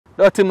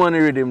Dirty money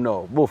rhythm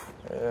now, boof.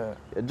 Yeah.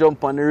 You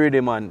jump on the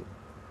rhythm and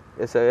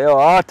you say, yo,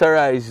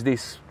 authorize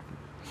this,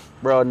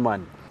 brown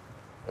man.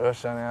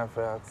 Rvssian, I have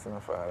to ask my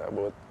father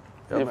about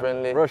Yeah,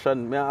 differently.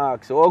 Rvssian, may I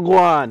ask you, what go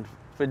on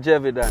for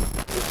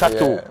JEVYDON?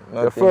 Tattoo.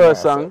 Yeah, The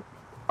first song,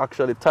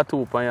 actually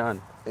tattoo on your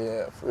hand.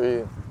 Yeah, for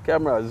real.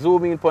 Camera,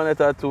 zoom in on the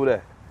tattoo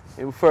there.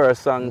 In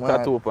first song, Man.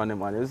 tattoo on the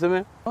man. You see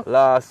me?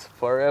 Last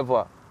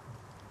forever.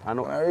 I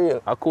know.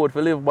 Real. A code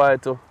for live by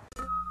too.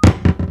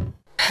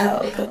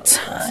 Pelpa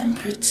time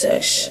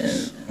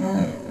protection.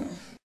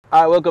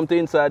 Alright, welcome to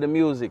Inside the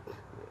Music.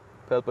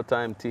 Pelpa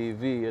Time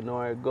TV. You know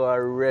I go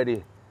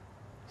already.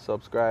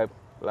 Subscribe,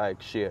 like,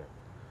 share.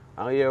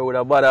 I'm here with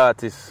a bad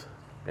artist.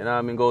 You know what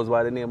I mean? Goes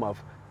by the name of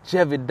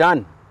JEVYDON.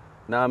 You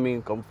know what I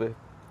mean? Come for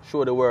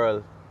show the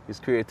world his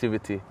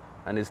creativity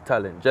and his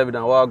talent.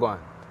 JEVYDON, what go on?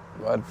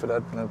 Bad for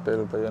that, not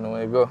Pelpa, you know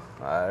where you go.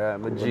 Alright,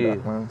 my G.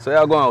 Back, So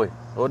you going with?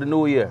 How the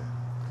new year?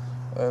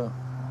 Well,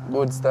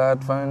 good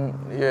start, fine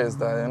year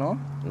start, you know?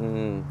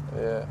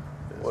 Yeah.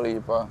 Whole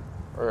heap of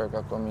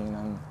work come in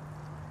and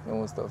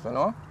new stuff, you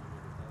know?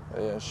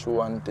 Yeah,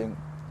 show and thing.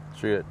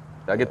 Straight.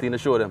 I get in to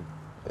show them.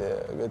 Yeah,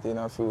 get in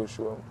a few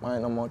show.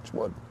 Mine not much,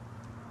 but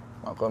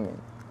I come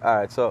in.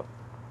 Alright, so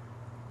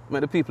let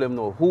the people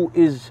know who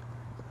is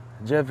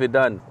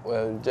JEVYDON.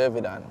 Well,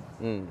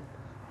 JEVYDON.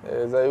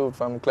 There's a youth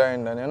from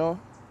Clarendon, you know?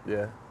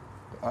 Yeah.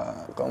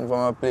 Come from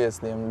a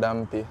place named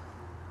Dampy.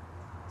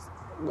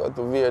 Go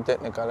to Veer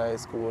Technical High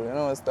School, you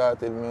know,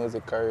 started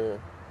music career.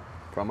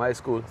 From high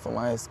school? From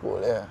high school,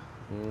 yeah.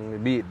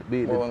 Beat.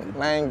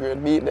 9th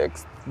grade beat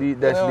decks. Beat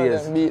decks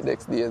days. Beat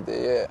decks days,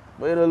 yeah.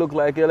 But you don't look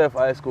like you left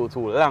high school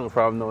too long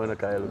from now, you know,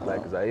 'cause you look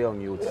like it's a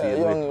young youth. Yeah,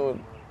 young youth,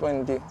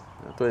 20.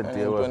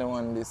 20, and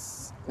 21,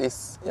 this,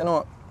 you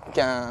know,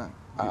 can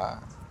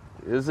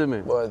you see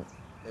me? But,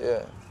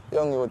 yeah,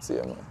 young youth see,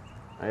 man.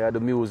 And you had the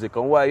music.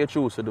 And why you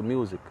choose to do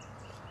music?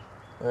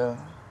 Well,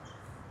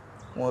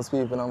 most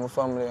people in my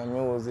family and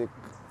music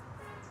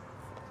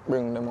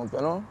bring them up,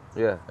 you know?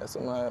 Yeah. So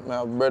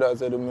my brothers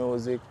do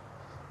music.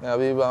 I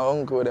have even an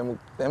uncle,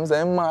 them say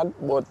I'm mad,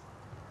 but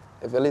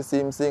if you listen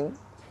to him sing,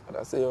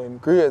 I say, yo, I'm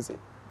crazy.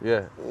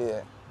 Yeah.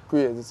 Yeah,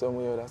 crazy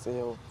somewhere. I say,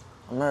 yo,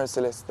 a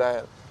merciless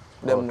style.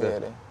 Them Okay.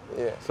 there,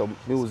 yeah. So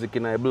music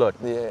in your blood?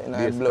 Yeah, in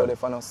our blood,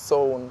 if I know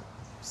sound,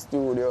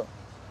 studio,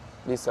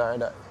 this or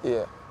that,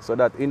 yeah. So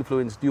that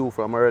influenced you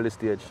from early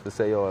stage to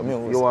say, yo,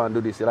 Music. you want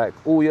to do this. You like,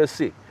 who you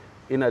see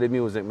in the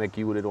music make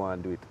you didn't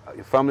want to do it?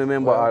 Your family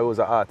member or was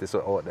an artist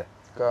out there?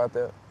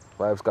 Cartel.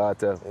 Vibes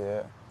Cartel.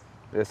 Yeah.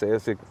 They say you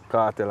see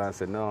Cartel and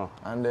say no.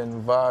 And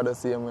then VAR the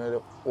same way,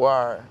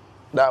 War.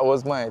 That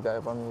was my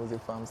type of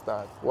music from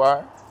start.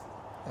 War.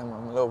 Yeah,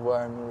 man, I love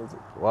war music.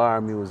 War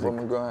music.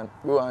 But I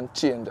go and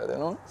change that, you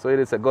know? So it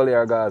is a Gully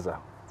or Gaza?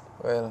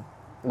 Well,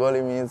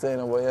 Gully means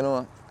saying, but you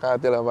know,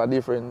 Cartel have a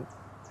different.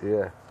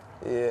 Yeah.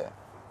 Yeah.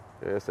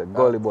 It's a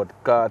Gully, but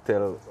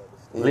Cartel,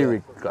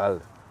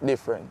 lyrical.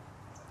 Different.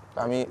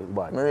 I mean,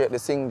 I rate the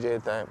sing J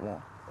type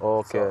more.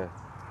 Okay. So,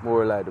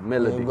 more like the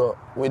melody. You go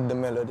with the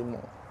melody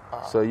more.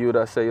 So you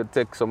would say you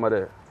take some of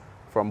the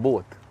from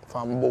both?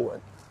 From both.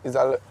 It's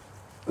a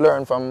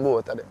learn from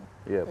both of them.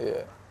 Yeah.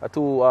 Yeah. A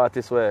two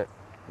artists where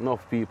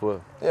enough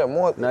people. Yeah,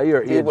 most now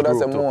your people that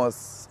say too.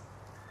 most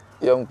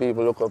young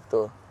people look up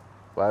to.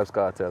 Vibes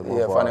Cartel.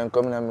 Yeah, for them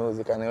coming in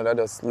music and you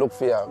just look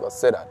for you, go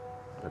say that.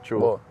 That's true.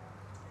 But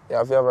you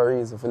have to have a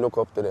reason to look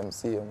up to them,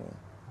 see them.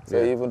 So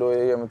yeah. even though you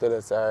hear me tell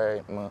you, say,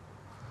 alright,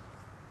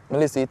 I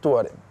listen to two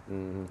of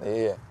them.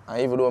 Yeah.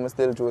 And even though I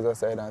still choose a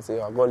side and say,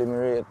 oh, Gully me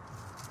rate,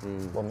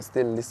 but I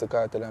still listen to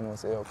Cartel and I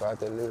say, oh,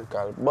 Cartel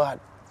lyrical, but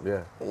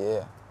yeah.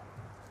 Yeah.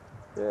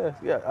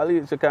 Yeah. At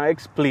least you can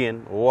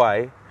explain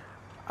why.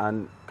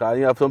 And cause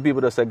you have some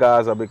people that say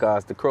Gaza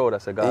because the crowd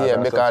that say Gaza. Yeah,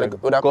 because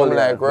it would have come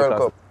like World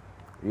Cup.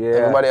 Yeah.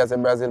 Everybody has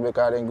said Brazil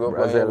because they grew up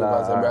Brazil,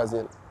 playing say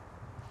Brazil.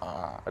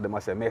 They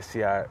must say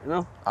Messi or, you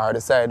know? Or the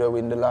side who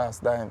win the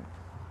last time.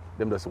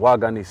 Them just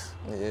Waganis.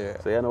 Yeah.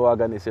 So you know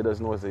Waganis, you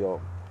just know, say,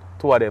 yo,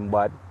 two of them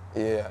bad.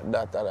 Yeah,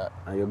 that or that.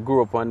 And you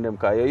grew up on them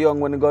because you're young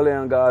when the Gully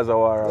and Gaza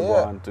war are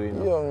yeah, going to, you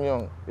know.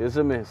 young. You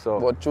see me? So.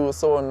 But true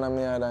sound and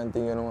me and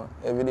thing, you know,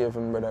 every day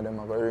from brother them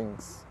have got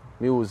rings.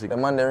 Music. The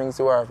man the rings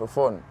you are for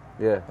fun.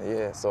 Yeah.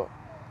 Yeah, so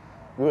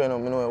growing up,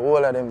 I know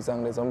all of them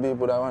songs. There's some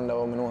people that wonder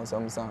how I know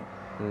some song.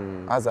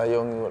 As a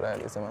young youth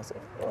like this, I say,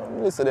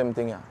 listen to them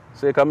thing here.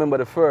 So you can remember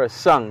the first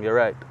song you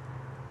write?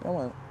 Yeah,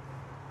 man.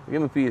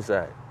 Give me peace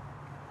eye.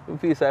 Give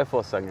me peace eye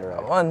first song you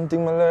write. One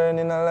thing I learn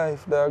in a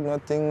life, dog,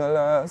 nothing no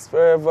last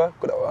forever.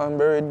 Could I want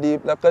buried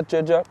deep like a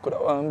treasure. Could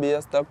I want be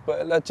a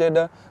stockpile of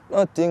cheddar.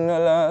 Nothing no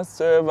last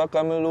forever,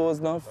 cause me lose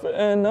no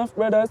friend, enough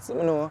brothers,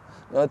 you know.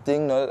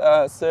 Nothing no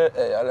last, sir.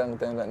 Hey, a long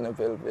time like no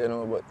Pelpa, you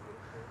know, but...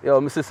 Yo,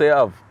 Mr. say you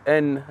have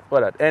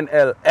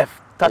NLF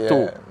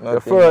tattoo. Yeah, the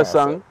first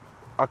song,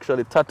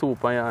 actually tattoo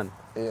on your hand.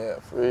 Yeah,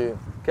 for real.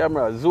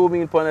 Camera, zoom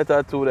in on the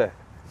tattoo there.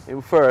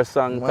 In first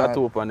song, Man.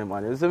 tattoo on the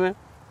man. You see me?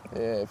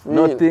 Yeah, for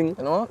real. Nothing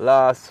you know?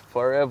 lasts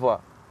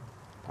forever.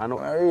 I know.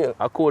 For real.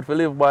 A code for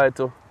live by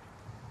too.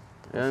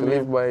 You know If you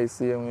live by the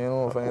same, you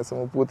know, if I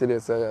someone put it there,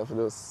 so you have to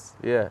just...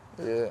 Yeah.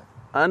 Yeah.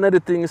 Another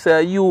thing,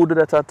 say you do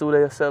the tattoo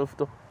there yourself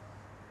too.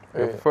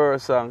 Your Yeah.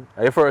 first song.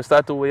 Your first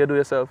tattoo where you do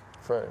yourself?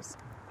 First.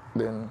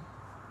 Then.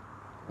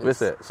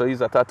 Listen, so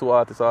he's a tattoo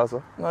artist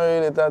also? Not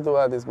really tattoo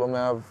artist, but I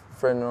have a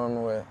friend around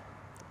me where.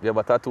 You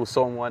ever tattoo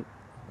someone?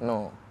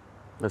 No.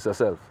 That's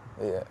yourself?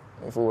 Yeah.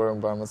 If I work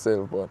by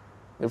myself, but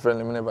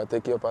differently, I never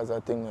take it up as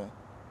a thing.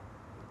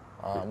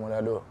 I'm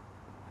gonna do.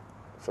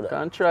 For that.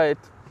 Can't try it.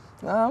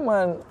 Nah,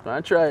 man.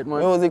 Can't try it, man.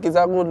 Music is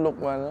a good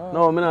look, man.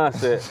 No, I'm not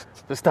say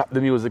to stop the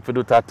music for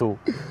do tattoo.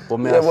 But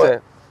me Yeah, I say,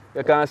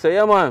 you can't say,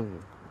 yeah, man.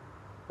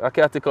 I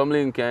can't come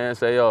link and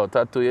say, yo,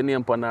 tattoo your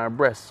name on our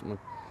breast, man.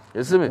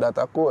 You see me? That's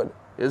a code.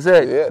 You see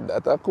it? Yeah,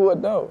 that's a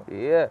code now.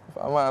 Yeah. If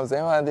a man say,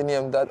 I want the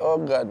name that, oh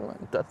God,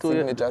 man. Tattoo,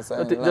 Signature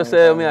sign. just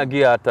say me I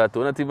give her a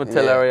tattoo. Not even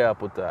tell Yeah. her where you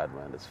put that,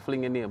 man. Just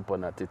fling your name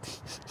on that titty.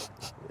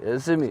 You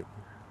see me?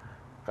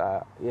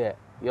 Yeah,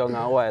 young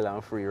and wild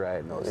and free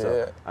right now. So.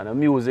 Yeah. And the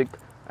music,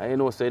 and you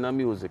know, saying the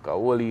music, a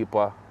whole heap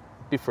of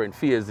different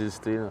phases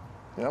too, you know.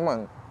 Yeah,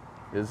 man.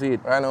 You see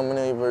it? Right now, I don't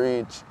even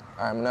reach.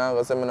 I'm not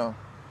going to say I don't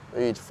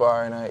reach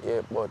far in it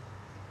yet, but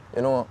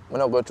you know, I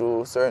don't go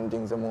through certain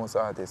things that most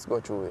artists go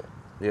through it.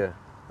 Yeah.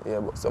 Yeah,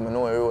 but so I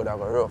know the road I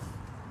go rough.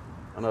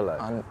 I know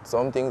like. And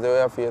some things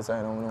that I face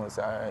right now, I know it's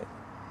alright.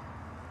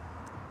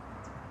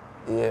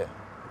 Yeah.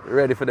 You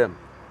ready for them?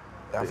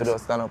 You have to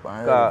just stand up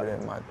and ready for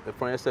them, man.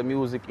 If you say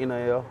music in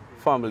your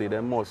family, they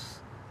must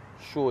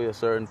show you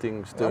certain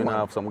things to Yeah, man.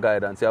 have some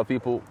guidance. You have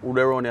people who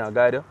they run here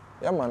guide you?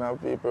 Yeah, man, I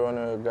have people on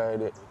the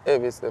guide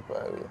every step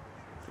of the way.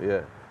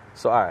 Yeah.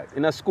 So, alright,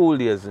 in the school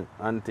days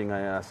and thing,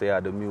 I say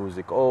the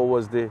music, how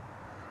was the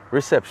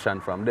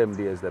reception from them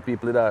days? The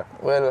people that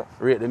Well,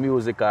 rate the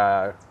music,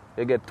 or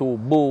they get too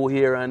boo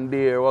here and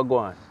there, what go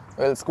on?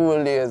 well,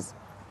 school days,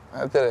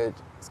 I tell you,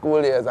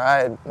 school days,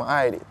 I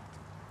hide it.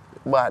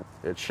 But,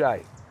 It's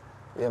shy.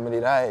 yeah, I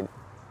did hide.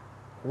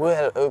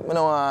 Well, I don't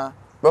want to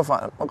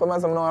perform. I come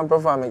and say I don't want to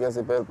perform against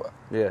the Pelpa.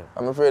 Yeah,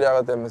 I'm afraid I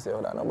will tell me, say,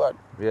 oh, that's not bad.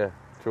 yeah,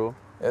 true.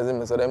 You see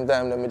me? So, them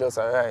time, them just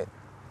alright.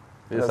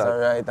 Yes, Just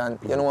alright. And,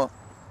 you know,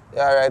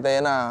 you're alright, and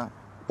you know,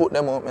 put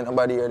them up, and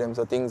nobody hear them,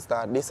 so things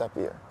start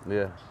disappear.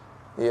 Yeah,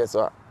 Yeah,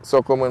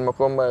 so come when I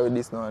come by with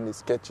this now and this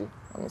sketchy,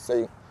 I'm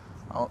saying,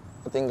 I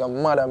think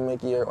I'm mad at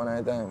make here one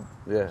at a time.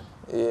 yeah,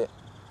 Yeah.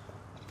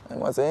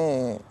 And I say,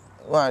 hey,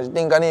 well, you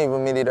think I didn't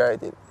even did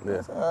write it? Yeah.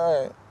 I say,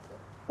 alright.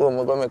 Oh, I'm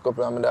going to make a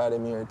couple of my daddy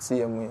here,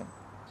 same way.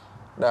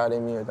 Daddy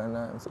here, and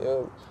I say,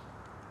 yo,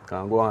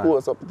 can go on.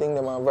 post up, thing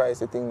them and voice,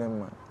 thing them,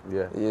 man.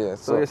 Yeah. Yeah,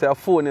 So you say a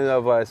phone is a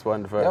voice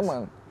one first? yeah,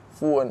 man.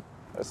 Phone,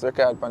 just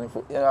record on the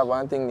phone. You have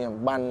one thing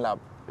named Band Lab.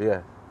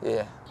 Yeah.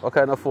 Yeah. What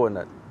kind of phone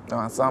that? No,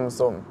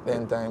 Samsung,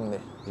 then time there.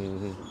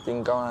 Mm-hmm.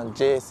 Think I want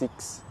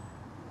J6.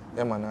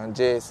 Yeah, man, on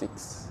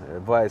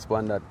J6. Voice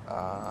one that.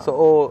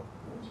 So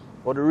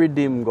how the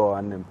rhythm go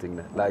on them thing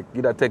there? Like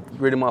you that take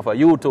rhythm off of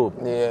YouTube?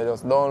 Yeah,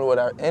 just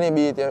download any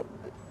beat.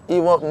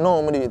 Even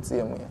now, I do it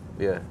same way.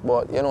 Yeah.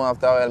 But you know,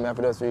 after a while, I have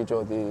to just reach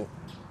out to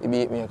the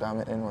beat maker and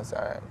make them know it's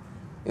alright.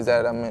 It's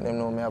either make them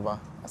know I have a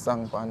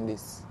song on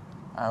this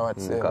or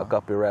whatsoever.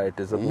 Copyright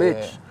is a Yeah.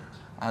 bitch.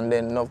 And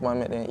then enough man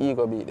make them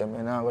ego beat them,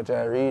 and I go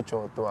try to reach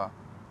out to her.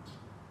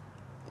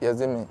 You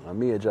see me? A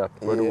major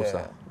producer.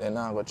 Yeah, then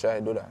I go try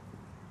to do that.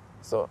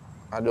 So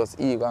I just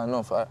eager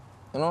enough,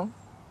 you know?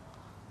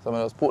 So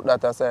I just put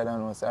that aside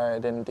and say,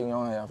 alright, anything you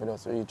want, you have to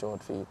just reach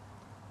out for it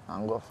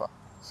and go for.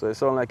 So it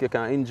sounds like you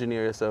can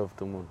engineer yourself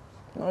too much.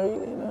 No,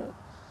 really, no.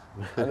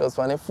 I just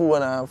on the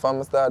phone and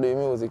from start doing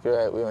music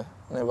right way,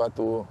 never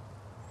to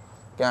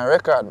can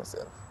record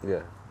myself.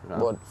 Yeah.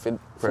 But for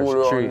Press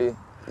full tree. round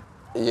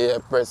yeah,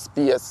 press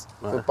space,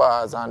 for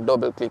pause and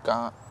double click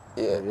and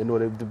yeah. You know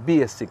the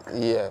basic.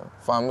 Yeah.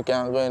 For me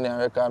can go in there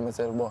and record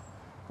myself, but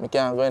I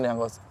can't go in there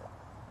and just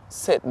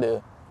set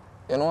the,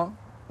 you know,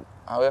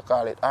 how we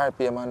call it,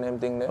 RPM and them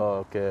thing there.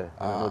 Oh, okay.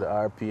 You know the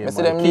RPM. I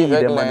see them key leave them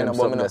regular, and them but I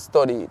something don't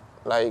study it.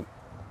 Like,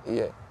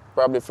 yeah,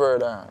 probably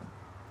further on.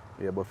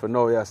 Yeah, but for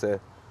now, you say,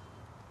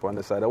 on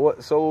the side.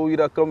 So you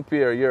don't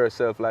compare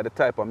yourself, like the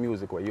type of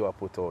music where you are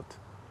put out?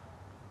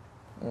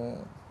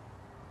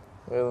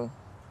 Well,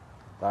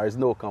 There is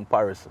no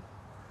comparison.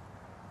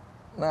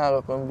 nah, I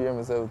don't compare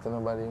myself to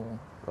nobody. Man.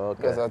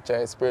 Okay. Because I try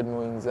to spread my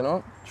wings, you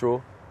know?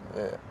 True.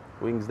 Yeah.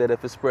 Wings there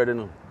for spreading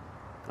them.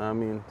 I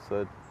mean,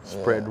 so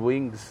spread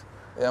wings.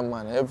 Yeah,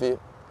 man, every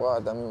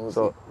part of music.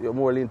 So you're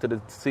more into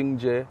the sing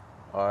J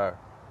or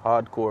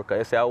hardcore? Because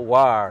you say a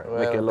war,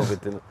 make you Well. love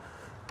it. You know?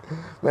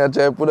 I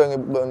try to put on a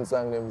gun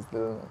song them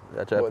still.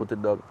 You try to put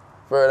it down.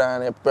 Further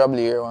on, you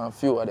probably hear one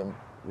few of them.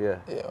 Yeah.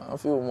 Yeah, a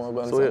few more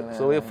gun So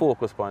songs. you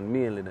focus on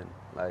mainly then?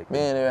 Like,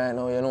 Mainly right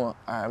now, you know,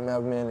 I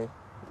have mainly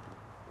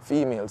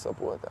female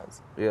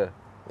supporters. yeah.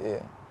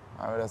 Yeah,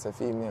 I would say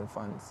female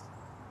fans.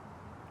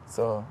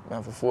 So I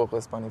have to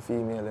focus on the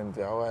female them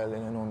for a while,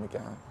 then you know me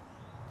can.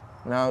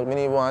 Now, I don't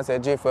even want to say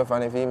drift for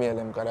the female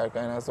them because that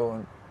kind of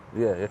sound.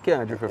 Yeah, you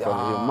can't drift from it.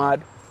 You're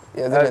mad.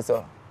 Yeah, see me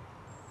so.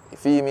 The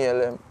female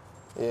them,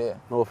 yeah.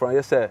 No, from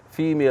you say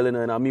female in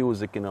a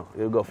music, you know,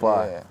 you go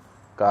far. Yeah.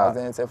 Cause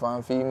Then say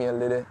from female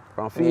did it.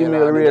 from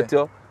female rate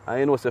you, and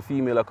you know say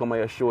female come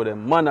and you show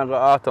them, man I go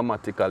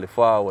automatically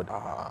forward.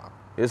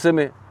 You You see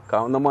me?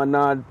 Because no man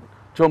not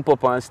jump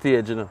up on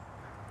stage, you know.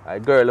 A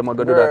girl them a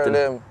go do that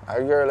thing.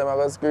 A girl them a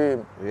go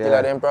scream. Yeah.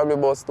 Till them probably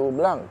bust too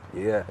blank.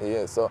 Yeah.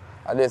 Yeah, so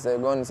I just say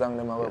gun song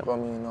them a go come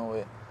in no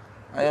way.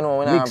 And you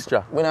know,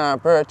 Mixture. we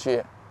not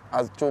portray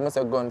as true me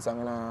say gun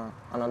song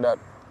and that.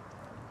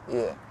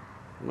 Yeah.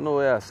 I know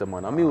what I say,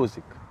 man. A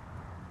music.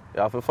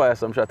 You have to fire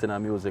some shot in a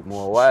music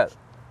more while.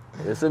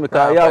 You see me?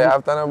 Cause Nah,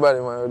 after nobody,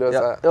 man. We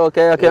just,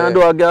 okay, you can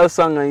do a girl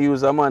song and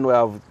use a man where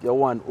have you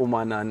one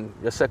woman and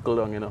you settle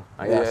down, you know,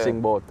 and you sing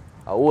about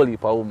a whole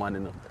heap of woman, you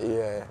know.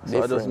 Yeah.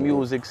 So just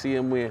music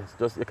same way.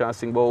 Just you can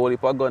sing about a whole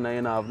heap of gun and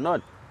you don't have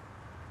none.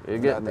 You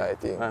get me? I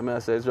think. I mean, I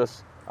say it's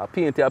just a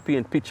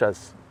paint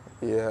pictures.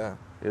 Yeah.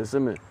 You see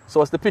me? So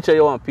what's the picture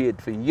you want to paint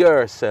for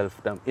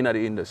yourself in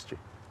the industry?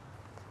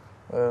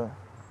 Well,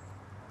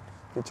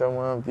 picture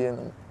one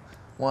paint.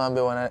 One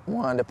be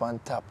one up on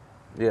top.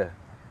 Yeah.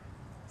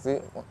 See?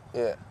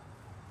 Yeah.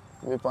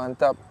 Be on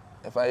top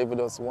if I even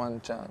just one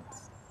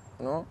chance.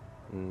 You know?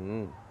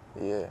 Mm-hmm.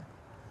 Yeah.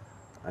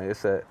 And you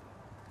say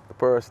the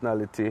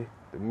personality,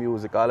 the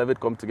music, all of it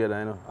come together,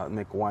 you know, and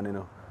make one, you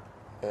know.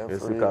 Yeah, You for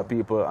see, real. because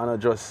people, and not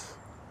just,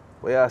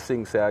 what you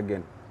sing, say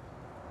again.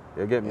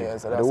 You get me? Yeah,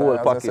 so the that's whole why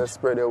I package. say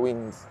spread your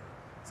wings.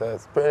 So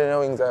spreading your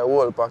wings are a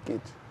whole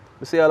package.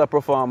 You see all the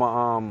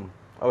performer,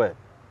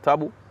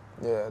 Taboo?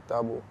 Yeah,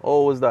 taboo.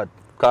 How was that?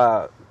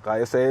 Because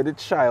you say you did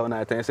shy on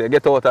that and you say,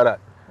 get out of that.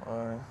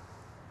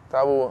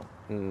 Taboo.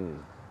 Mm.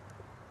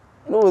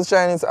 Lose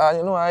shyness,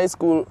 you know, high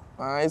school,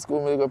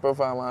 we go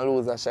perform and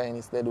lose a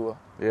shyness they do.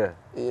 Yeah.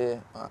 Yeah,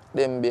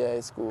 them be high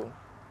school.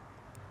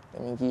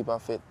 Them keep a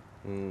fit.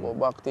 Mm. But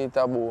back to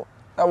taboo.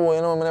 Taboo,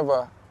 you know,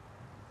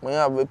 when you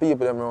have the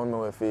people them around me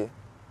with you,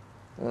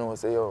 you know,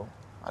 say, yo,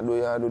 I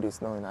do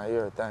this now in a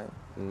year time.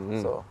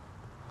 Mm-hmm. So,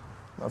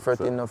 my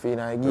first thing nothing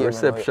I give.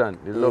 Reception.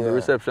 You love the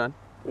reception?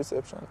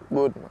 Reception.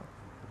 Good, man.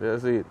 You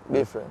see it?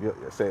 Different. You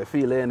say,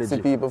 feel the energy.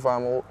 See people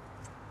from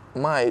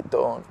my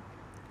town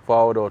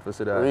Forward out to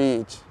see that.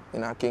 reach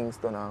in a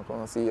Kingston and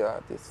come see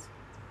artists.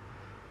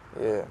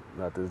 Yeah.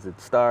 That is it.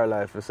 Star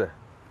life, you say.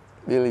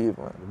 Believe,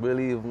 man.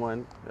 Believe,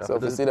 man. So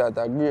to see that,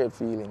 a great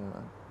feeling,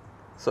 man.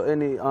 So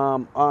any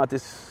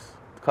artist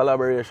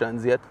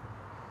collaborations yet?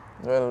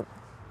 Well,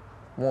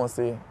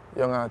 mostly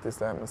young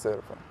artists like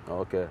myself. Man.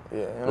 Okay. Yeah,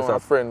 you What's know, our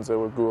up? friends that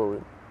we grow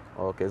with.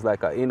 Okay, it's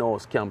like an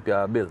in-house camp you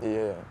have built.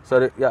 Yeah. So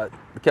the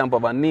camp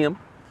have a name?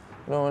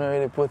 No, we don't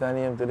really put a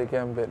name to the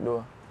camp yet,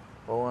 though.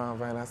 But we want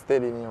to find a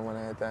steady name one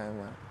at a time,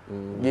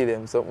 man. Give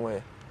them something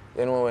where,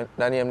 you know, when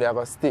the name they have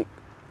a stick.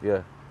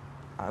 Yeah.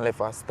 And left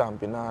a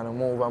stamp, you know, and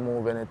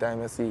move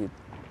anytime you see it.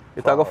 It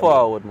a go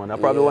forward, man. I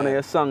probably want to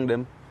hear song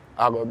them.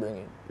 I go bring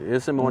it. You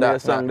see me when I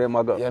song them, I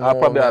you know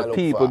probably what I have look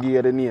people for. give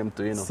you the name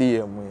to, you know.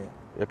 Same way.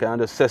 You can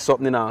just say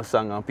something in a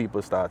song and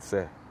people start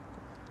say.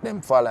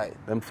 Them follow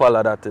it. Them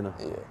follow that, you know.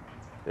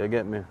 Yeah. You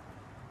get me?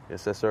 You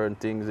say certain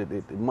things,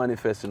 it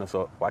manifests, you know,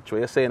 so watch what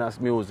you're saying as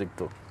music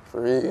too.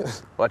 For real.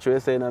 Watch what you're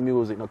saying as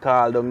music, no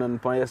call them nothing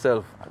for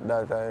yourself.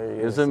 That I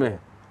really You see me?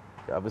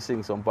 You have to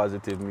sing some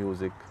positive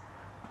music.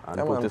 And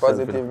yeah, put man, yourself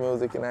positive in.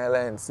 music in our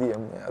line,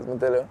 same, as I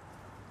tell you.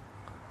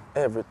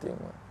 Everything,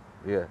 man.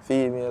 Yeah.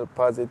 Female,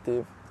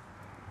 positive.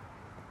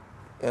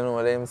 You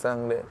know, them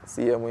song there,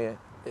 same way.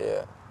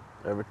 Yeah.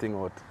 Everything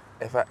out.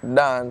 If I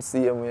dance,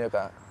 same way,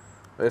 can.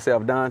 You say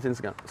have dancing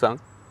song?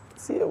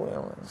 Same way,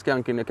 man.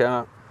 Skanking you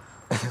can't.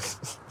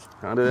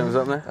 Can't do them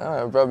something?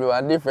 Probably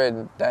a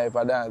different type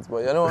of dance,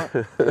 but you know,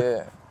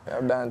 yeah. We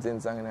have dancing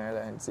song in our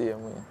line,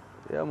 same way.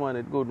 Yeah, man,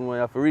 it's good, man. You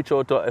have to reach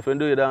out to, if you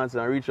do your dance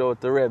and reach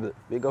out to Rebel.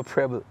 Big up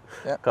Rebel.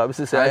 Yeah. Because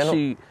I say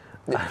she,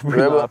 I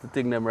bring Rebel, off the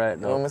thing them right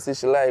you know, now. I see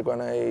she like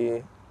when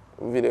I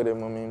video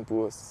them on my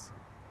post.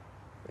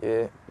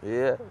 Yeah.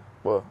 Yeah.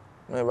 But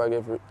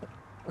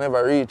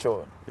never reach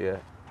out. Yeah.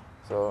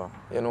 So,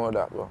 you know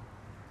that, bro.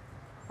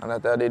 And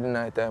that I did the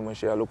night time when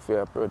she look for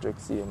a project,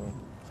 see me.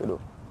 To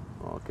do.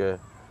 Okay.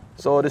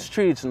 So the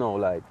streets now,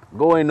 like,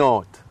 going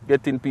out,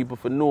 getting people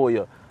to know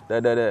you,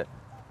 the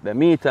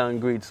meet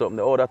and greet something,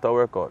 all that to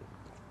work out.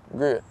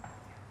 Great.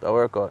 To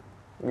work out.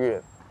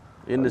 Great.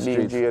 In the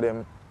streets. DJ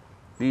them.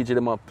 DJ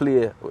them a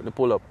play with the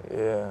pull up.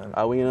 Yeah.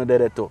 And we know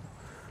that too.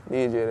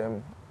 DJ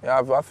them. You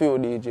have a few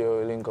DJ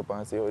who link up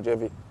and say, oh,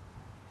 Jevy,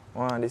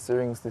 want this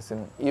rings this, you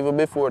know. Even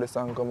before the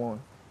song come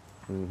on.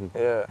 Mm-hmm.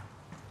 Yeah.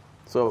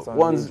 So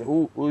ones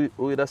who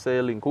you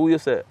say link, who you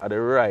say are the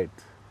right,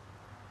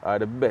 are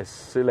the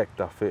best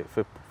selector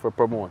for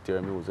promote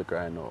your music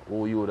right now?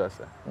 Who you would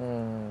say?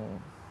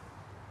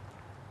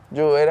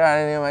 Joe, it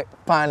ain't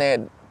like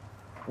Panhead.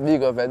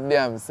 Big up at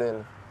damn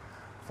self.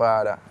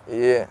 Father.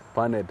 Yeah.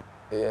 Panhead.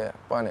 Yeah,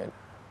 Panhead.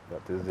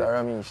 That is The it.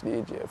 Ramish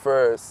DJ.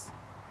 First,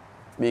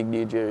 big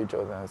DJ reach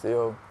out and say,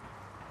 yo,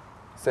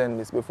 send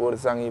this before the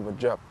song even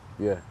drop.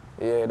 Yeah.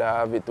 Yeah, they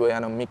have it where you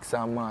don't mix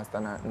and master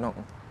and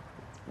nothing.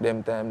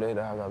 Them time they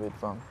have it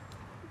from.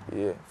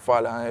 Yeah,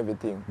 follow and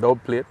everything.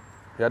 Dub plate.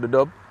 You had the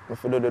dub?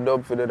 If you do the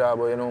dub for the dub,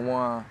 but you know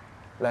more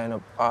line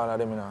up all of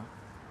them, you know.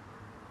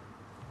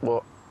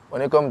 But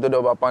when it comes to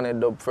dub, I pan it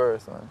dub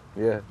first, man.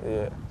 Yeah.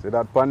 Yeah. See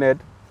that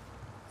Panhead?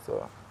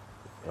 So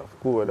Of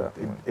course, that.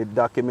 It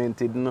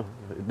documented, you know.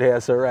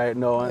 There's so right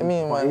now. And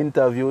man.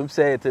 interview him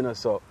say it, you know,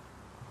 so.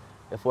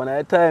 If one at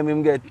a time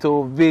him get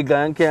too big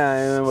and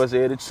can't remember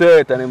say the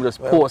shirt and him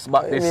just post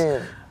back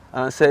this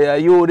and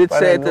say, you did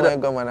say it to the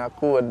come and I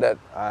code that.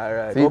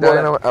 Alright. See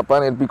that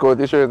upon it pick out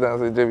the shirt and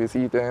say Jevy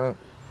see it, you know?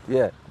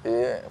 Yeah.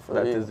 Yeah, for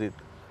that real. is it.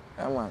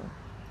 Yeah, man.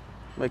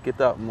 Make it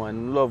up,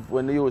 man. Love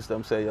when they use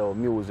them say, yo,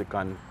 music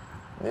and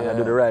I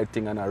do the right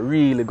thing and I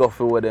really go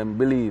for what them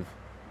believe.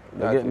 You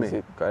That get me? is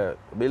it.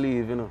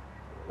 Believe, you know.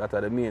 That's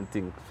the main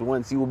thing. So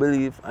once you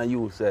believe and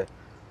you say,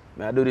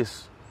 may I do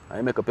this, and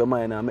you make up your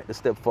mind and make the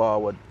step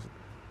forward.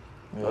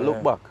 Yeah. Don't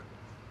look back.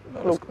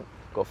 Look.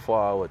 Go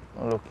forward.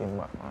 I'm looking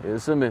back, man. You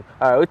see me?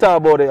 Alright, we talk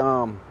about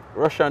the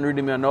Russian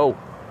rhythm here now.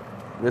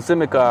 You see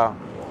me, car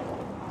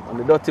on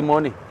the dirty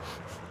money.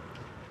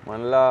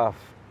 Man laugh.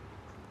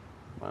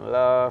 Man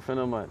laugh, you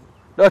know, man.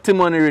 Dirty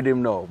money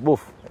rhythm now.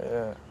 Boof.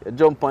 Yeah. You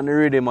jump on the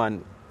rhythm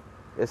and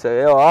you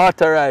say, yo,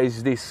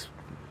 authorize this,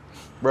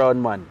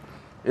 brown man.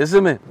 You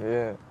see me?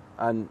 Yeah.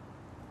 And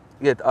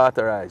get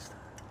authorized.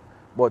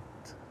 But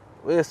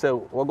when you say,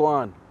 what go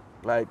on?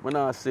 Like, when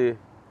I say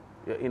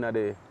you're in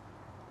the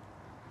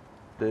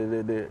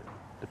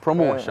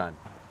promotion.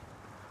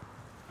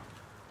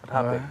 What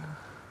happened?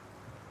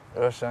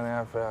 Russian, I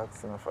have to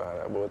ask my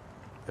father, but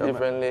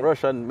differently.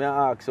 Russian, may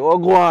I ask you, what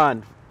go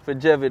on for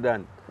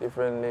JEVYDON?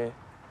 Differently.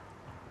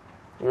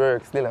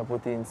 Work still I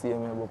put in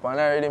same, but on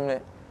the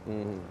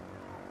rhythm,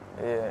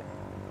 yeah.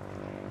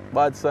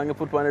 Bad song you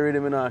put on the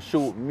rhythm in a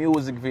shoot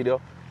music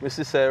video. We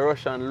see say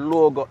Russian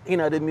logo in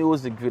the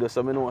music video,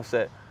 so I know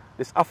say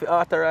this have to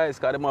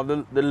authorized because they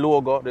have the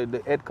logo,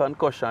 the head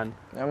concussion.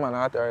 Yeah, man,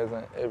 authorized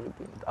and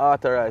everything.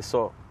 Authorized,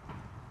 so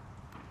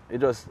it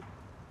just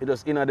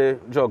in the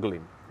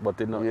juggling, but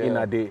it not in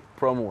the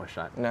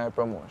promotion. In the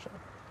promotion.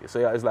 So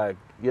yeah, it's like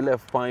you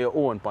left on your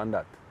own on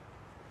that.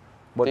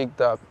 But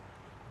TikTok,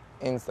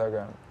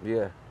 Instagram.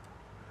 yeah.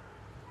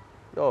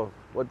 Yo,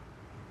 what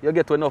you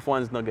get what enough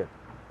ones not get.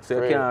 So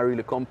you can't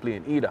really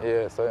complain either.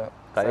 Yeah, so yeah.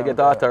 Because you get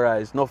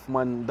authorized, enough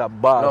man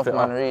that bar. Enough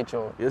man reach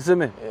out. You see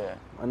me? Yeah.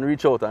 And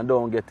reach out and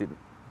don't get it.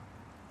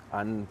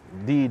 And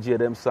DJ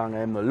them song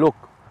and no look.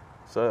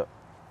 So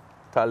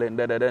talent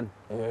there then.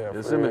 Yeah,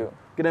 you see me?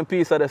 Give them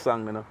piece of the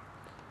song, you know.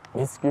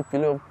 Miss Creepy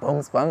love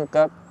bounce bank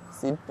up.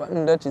 Sit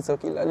panda, she so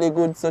killally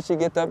good, so she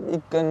get a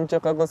big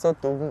contract. I go so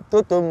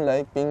tum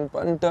like Pink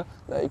Panther.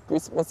 Like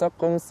Christmas I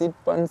come sit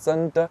pan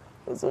Santa.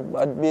 So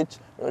bad bitch,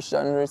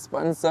 Russian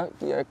responser.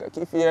 Kia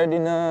kaki fear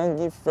dinner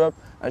gift wrap.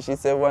 And she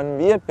say one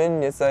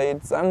pen, yes I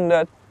hit sang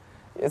that.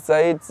 Yes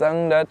I hit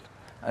sang that.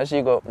 And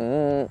she go,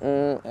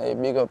 I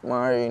big up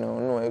Mari, you know,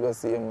 no, I go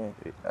see me.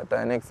 That's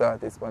the next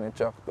artist on the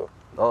track too.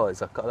 Oh,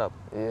 it's a collab.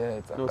 Yeah,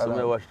 it's a no, collab. So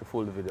I watch the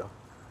full video.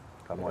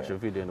 I watch the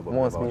video in the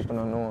most people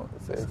don't know,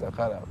 so it's a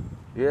collab.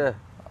 Yeah.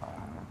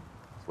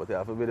 But you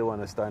have to be the one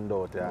to stand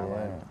out, yeah,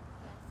 man.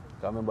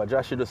 I remember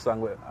Josh did a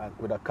song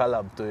with a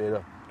collab to it, you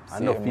know.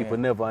 And enough people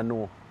never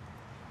know.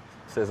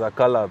 So it's a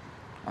collab.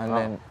 And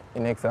then the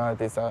next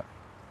artist,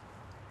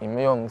 in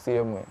young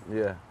same way.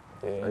 Yeah.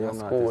 Yeah, in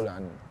school artist.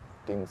 And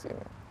things, you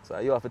know. So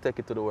you have to take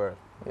it to the world.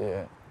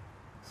 Yeah.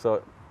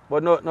 So,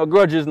 but no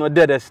grudges, no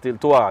dead still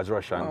towards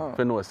Russian. If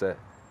you know, say,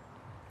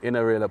 you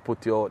never really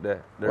put you out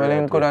there. Well,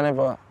 him could have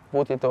never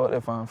put it out there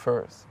from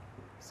first.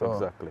 So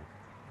exactly.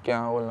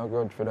 Can't hold no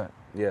grudge for that.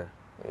 Yeah.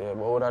 Yeah,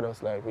 but what I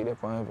just like, we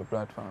depend on every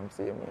platform,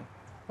 same way.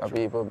 But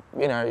people,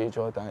 we not reach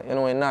out and, you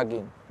know, we're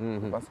nagging.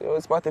 But say, oh,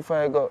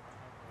 Spotify got,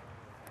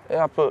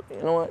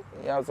 you know what,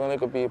 you have some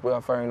little people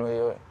who find where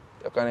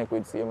you connect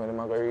with, same way, they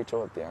might reach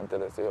out there and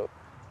tell us, yo,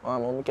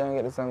 Mom, we can't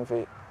get the song for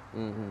you.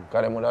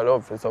 Because they would have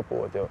loved to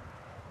support you.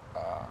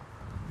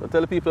 So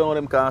tell the people how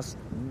them can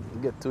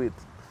get to it.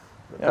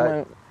 Yeah, man,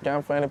 you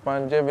can find it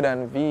on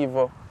JEVYDON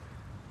Vivo.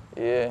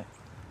 Yeah.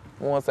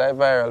 Most of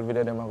the viral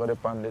video them are going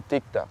on the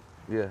TikTok.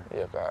 Yeah.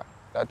 Yeah, because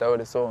that's how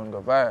the sound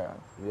go viral.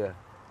 Yeah.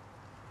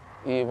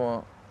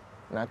 Even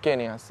in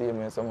Kenya, see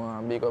me,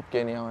 someone big up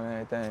Kenya one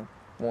at a time.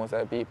 Most of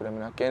the people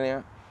in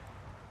Kenya.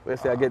 We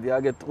say I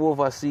get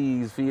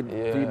overseas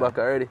feedback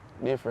already.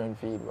 Different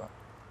feedback.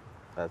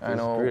 That I is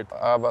know great.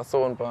 I have a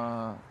sound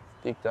on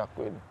TikTok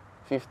with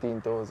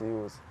 15,000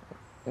 views.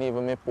 And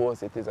even me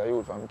post it is a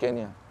youth from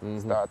Kenya.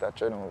 Start a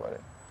trend over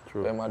there.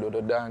 True. When I do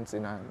the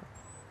dancing and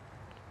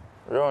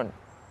run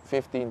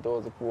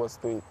 15,000 posts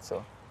to it.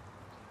 So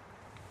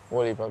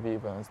whole heap of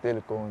people and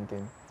still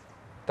counting.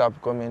 Top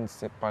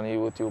comments on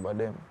YouTube of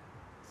them.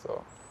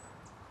 So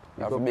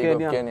I have to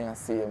big up Kenya and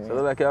see me. So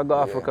like you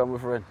go Africa, my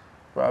friend.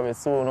 Probably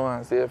soon I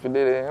want to see if you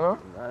did it, you know?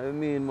 I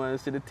mean, man,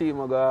 see the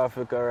team I go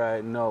Africa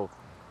right now.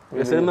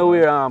 You see me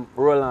where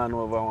Roland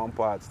over one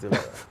part still.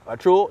 I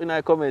throw in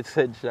a comment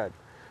said that.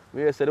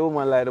 Me say the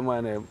woman like the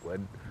man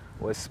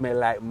would smell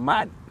like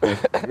mad.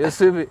 You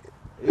see me?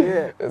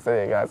 Yeah. You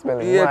say you got smell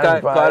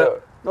like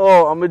mad.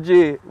 No, I'm a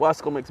J.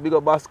 Bascomex, big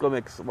up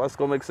Bascomex.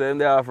 Bascomex in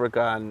the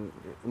Africa and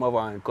I'm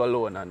over in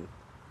Cologne and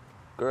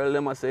girl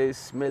them say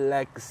smell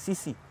like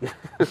sissy.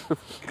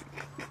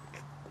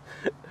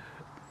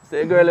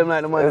 Say girl them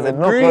like the man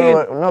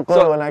green. No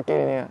Cologne, not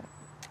Kenya.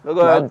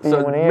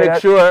 So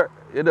make sure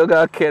You don't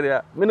go to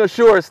Kenya. I'm not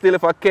sure still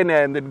if a Kenya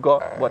and did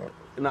go, but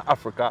in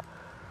Africa.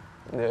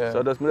 Yeah.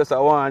 So just I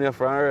want you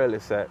from early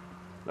set.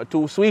 Not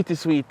too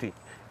sweetie.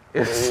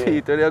 You see,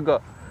 there you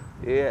go.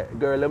 Yeah,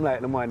 girl, them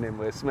like the man them,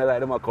 they smell like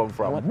them come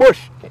from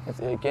bush.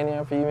 See,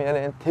 Kenya female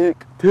and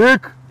thick.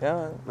 Thick? Yeah,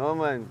 man. No,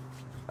 man.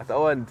 That's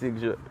one thick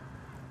shit.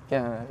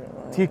 Yeah.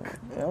 Thick?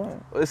 Yeah,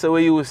 man. What's the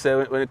way you say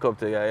when it comes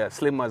to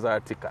slimmers or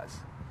thickers?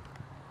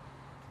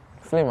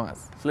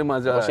 Slimmers.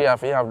 Slimmers But she have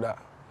to have that.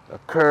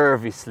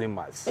 Curvy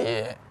slimmers.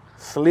 Yeah.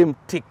 Slim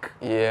thick.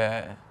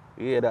 Yeah.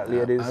 Yeah, that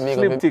lady is And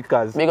slim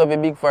thickers. Make up a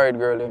big forehead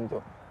girl them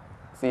too.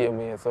 See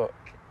me, so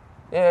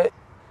yeah.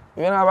 If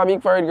you don't have a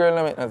big forehead girl,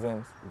 that make no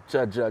sense.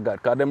 Jaja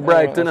God, cause them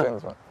bright, you know.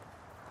 Sense, man.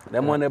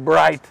 Them one they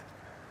bright.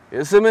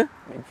 You see me?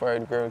 Big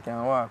forehead girl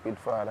can walk with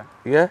father.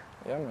 Yeah?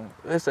 Yeah, man.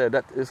 They say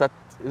that is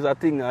a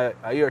thing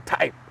your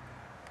type.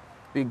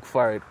 Big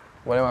forehead.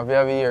 But them have to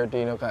have a ear too,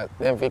 you know, cause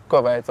them fit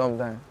cover it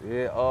sometimes.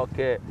 Yeah,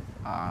 okay.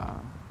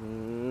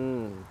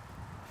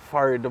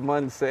 Forehead, the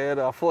man said,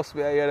 first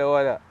me I hear the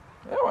one.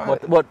 Yeah, man.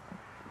 But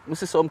you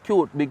see some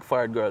cute big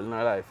forehead girl in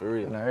her life, for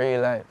real. In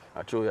real life.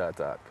 I true you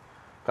talk.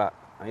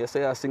 And you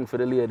say I sing for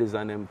the ladies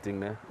and them thing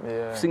there.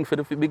 Yeah. Sing for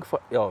the big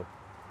yo,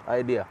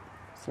 idea.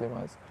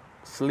 Slimmers.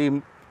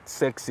 Slim,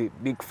 sexy,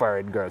 big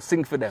forehead girl.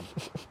 Sing for them.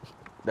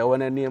 They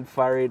want to name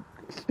forehead.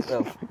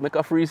 Make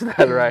a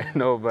freestyle right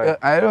now,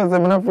 but I don't say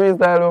I'm not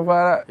freestyle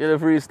over that. you're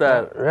the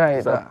freestyle. Yeah, right.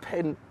 It's a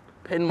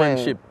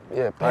penmanship.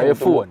 Yeah, Or your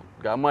phone.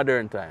 Got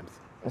modern times.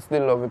 I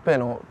still love a pen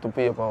to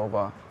paper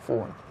over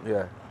phone.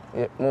 Yeah.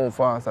 Yeah, move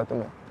faster to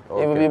me.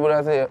 Okay. Even people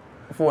that say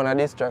phone a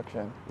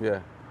distraction. Yeah.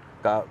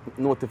 Got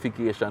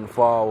notification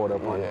forward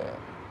upon. Yeah.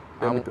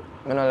 Yeah, I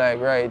don't like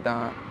write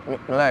I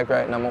like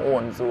write in my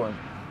own zone.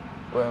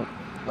 Where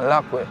I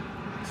lock with.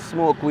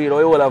 Smoke weed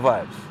or you all the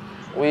vibes.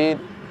 Weed,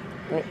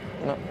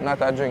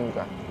 not a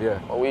drinker. Yeah.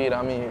 But weed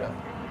I'm eater.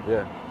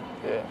 Yeah.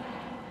 Yeah.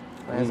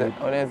 When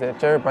they say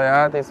cherry pie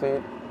artist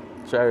weed.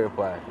 Cherry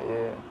pie.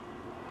 Yeah.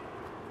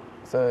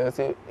 So you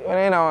see, when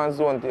you're in one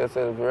zone to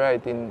yourself,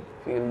 writing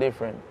feel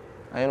different.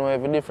 And you know,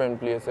 every different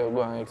place you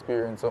go and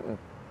experience something.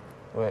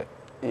 Where,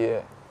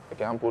 yeah, you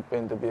can put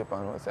pen to paper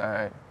and say,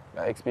 alright,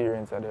 that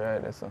experience of the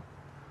writer. So.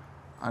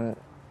 And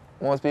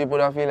most people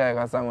that feel like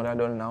a song would have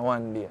done it in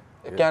one day.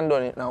 You can't do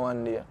it in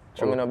one day.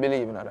 True. But I don't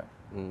believe in that.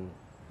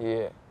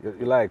 Yeah.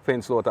 You like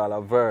pencil out all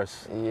a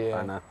verse.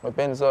 Yeah. And, but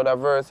pencil out the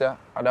verse, yeah,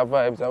 and the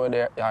vibes are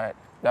there. Alright,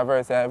 the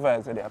verse are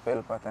vibes are there,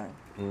 Pelpa time.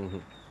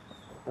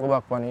 Go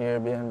back on the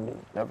Airbnb.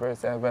 The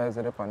verse I vibes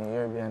are on the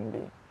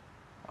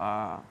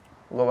Airbnb.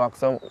 Go back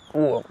some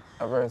home.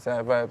 The verse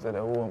I vibes are the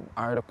home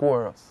or the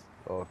chorus.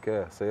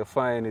 Okay, so you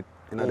find it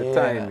in the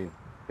timing.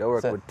 You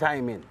work with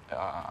timing.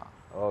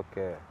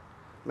 Okay.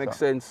 Makes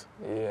sense.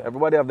 Yeah.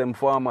 Everybody have them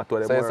format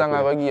where they so work the song with.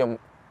 I go give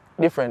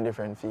them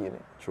different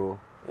feeling. True.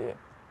 Yeah.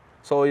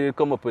 So you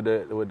come up with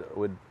the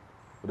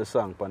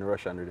song on the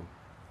Rvssian rhythm?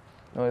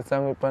 No, the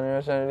song with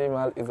Rvssian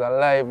rhythm is a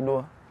live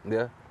though.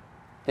 Yeah?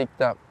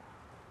 TikTok.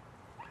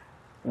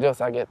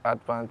 Just I get hot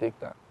on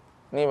TikTok.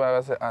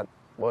 Never say hot,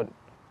 but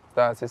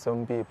start see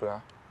some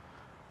people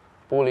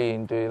pulling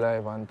into the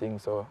live and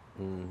things. So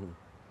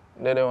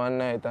they did one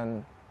night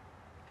and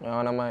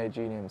one of my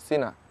G named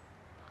Sina.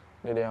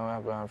 They did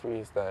one go and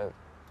freestyle.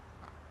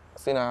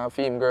 Sina, a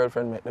female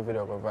girlfriend, make the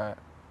video go viral.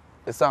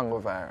 The song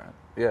go viral.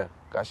 Yeah.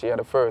 Because she had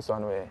the first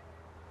one where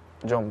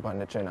jump on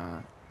the train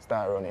and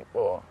start running.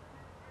 Oh,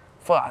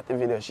 40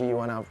 video she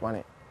want to have on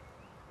it.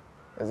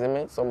 You see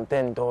me? Some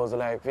 10,000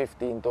 like,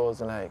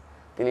 15,000 like.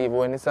 Till even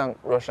when the song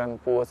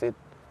Rvssian post it,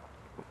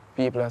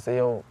 people say,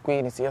 yo,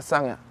 Queenie, see your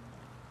song, yeah?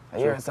 I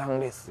hear a song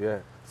this. Yeah.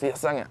 See your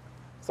song, yeah?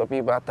 So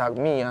people tag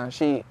me and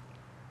she.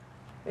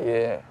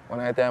 Yeah. When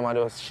I tell them I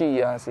just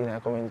she, I see the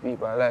comments,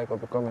 people like up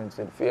the comments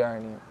with fear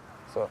in it.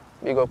 So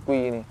big up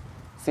Queenie,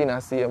 see the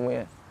same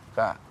way.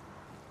 Cause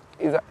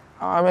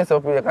I mess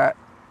up with it, cause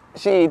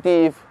she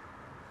thief,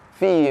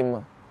 theme,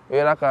 what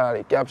you call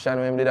it, caption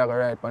when did I go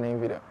write on the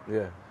video.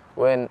 Yeah.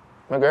 When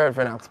my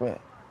girlfriend asked me,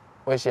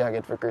 what she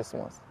get for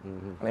Christmas.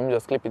 And then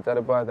just clip it at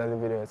the part of the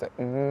video. It's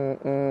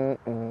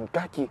like,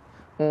 cocky,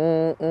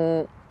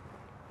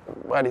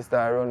 Body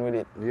start run with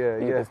it. Yeah,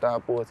 People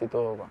start post it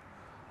over.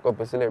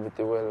 Couple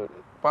celebrity, well,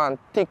 pan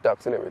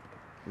TikTok celebrity.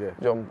 Yeah.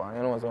 Jump on,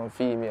 you know, some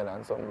female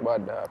and some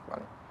bad dog,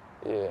 man.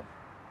 Yeah.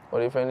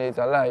 But if it's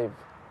alive,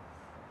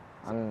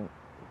 and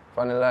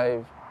from the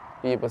live,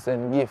 people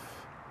send gift.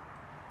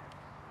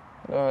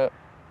 You know,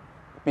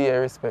 pay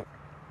respect.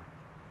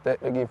 Take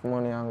the gift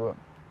money and go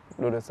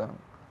do the song.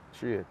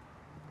 Straight.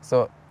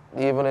 So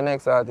even the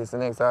next artist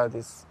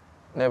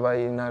never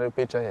in the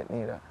picture yet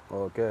neither.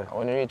 Okay.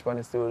 When you reach from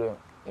the studio,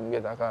 he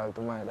get a call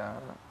to my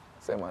dad,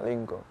 say my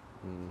link up.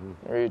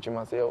 You reach him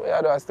and say, oh, yeah,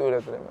 I do a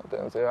studio to them. I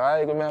tell him, say,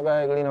 I go make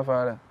a clean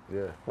for them.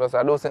 Yeah. Plus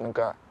I don't sit in the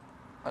car.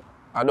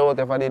 I don't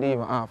if I did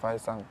even half a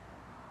song.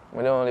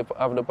 I only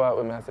have the part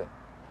with me, I say,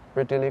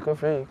 pretty little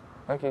freak.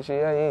 Like she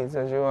a eat,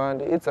 so she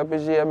want it. It's a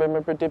PG, I my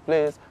pretty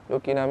place.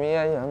 Looking at me,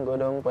 I am go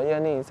down for your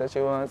knees, so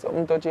she wants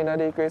something touching at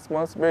the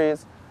Christmas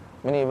breeze.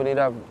 I even did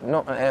have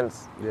nothing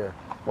else. Yeah.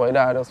 But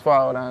that just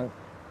forward and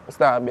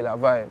start build a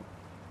vibe.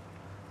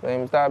 So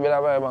I start build a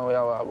vibe and we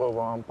have go over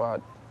one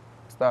part.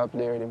 Start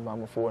playing with him on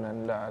my phone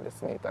and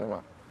listen to it and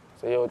him.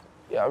 So you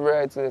have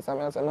right to this.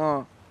 And I say,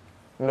 no,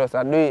 I just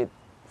do it.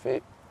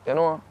 You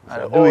know,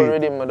 and the old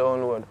rhythm I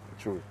download.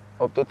 True.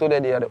 Up to today,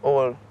 they are the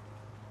old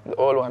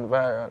one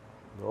viral.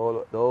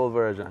 The old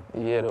version.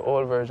 Yeah, the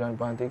old version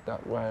on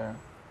TikTok viral.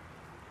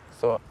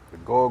 So The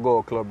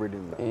Go Club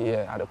rhythm.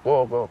 yeah, the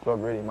Go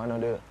Club rhythm, I know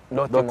the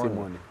dirty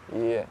money.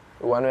 Yeah.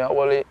 The one where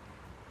only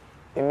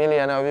a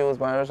million of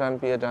views on Russian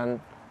page and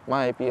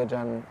my page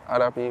and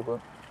other people.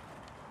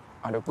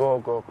 And the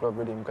Go Club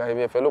rhythm. Because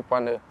if you look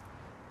on the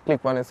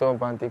click on the song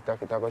on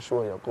TikTok, it will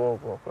show you Go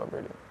Club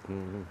rhythm.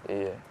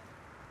 Yeah.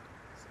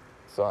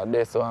 So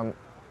there, so I'm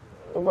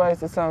voice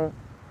the song.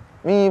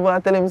 Me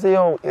even tell him say,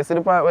 yo, you see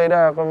the part where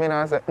they come in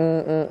and say,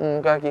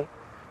 khaki.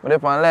 But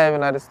they're on live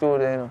in the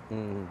studio, you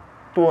know.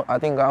 I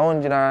think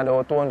 100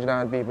 or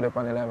 200 people they're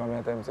on the live and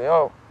I tell him say,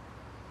 yo.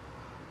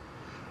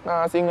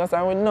 Nah, sing no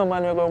song with no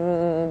man, we go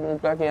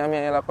khaki and me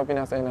and lock up in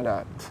a sign of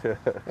that.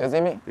 You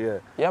see me? Yeah.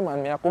 Yeah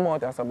man, me I come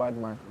out as a bad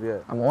man. Yeah.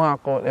 I'm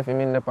walk out if him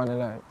in the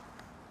live.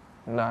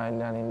 Nah, and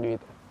then him do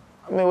it.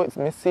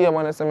 Me see him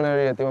on the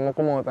seminary when I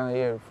come out and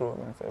hear the flow,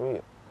 I say,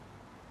 wait.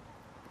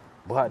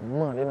 Bad.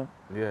 Man, you know.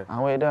 Yeah.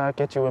 And when I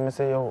catch you when I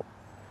say, yo,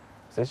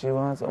 so she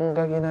wants some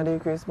khaki in the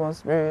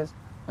Christmas breeze.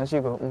 And she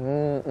go,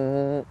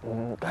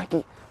 khaki.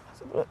 I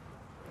said, look,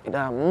 it's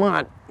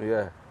mad.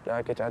 Yeah.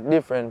 I catch a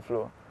different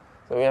flow.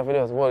 So we have to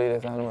just hold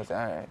it and say,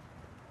 alright,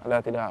 I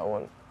let it that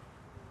hold.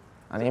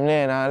 And him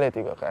there and let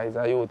it go, because he's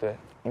a youth,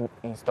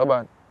 he's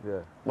stubborn.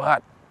 Yeah.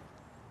 But,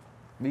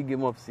 Big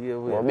him up, see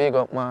him way. but big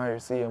up man,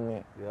 see him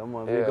way. Yeah,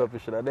 man, big up, you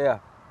should have there.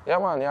 Yeah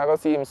man, you're going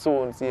to see him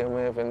soon, see him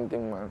way, if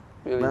anything, man.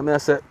 I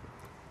say,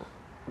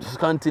 just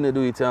continue to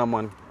do it, yeah,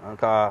 man.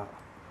 Because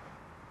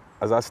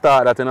as I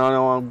start that, you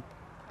know,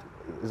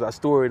 it's a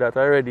story that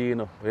already, you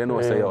know. You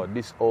know, say, yo,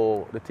 this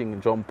all the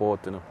thing jump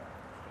out, you know.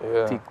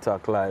 Yeah.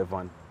 TikTok live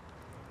and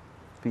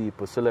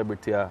people,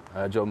 celebrity,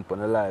 jump on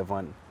the live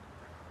and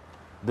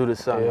do the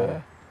song.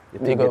 Yeah. You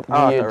Big think up it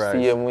authorized.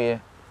 same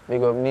way.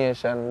 Big up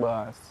Nation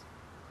Boss.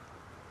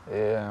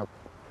 Yeah.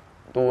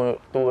 Two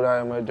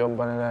times I jump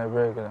on the live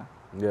regular.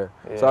 Yeah.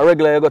 Yeah. So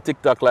regular you go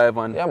TikTok live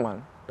and Yeah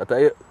man. that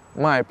are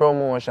My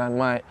promotion,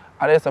 I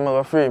just some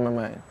go free my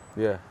mind.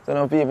 yeah. So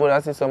now people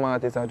that see some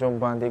artists I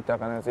jump on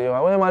TikTok and I say,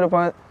 yo, what am I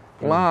doing?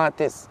 My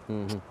artist.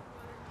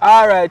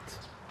 Alright.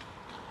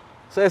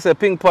 So you say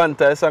Pink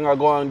Panther, song I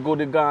go on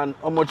Goody Gone.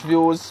 How much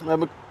views?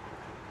 Maybe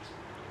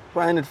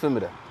find it for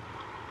me there.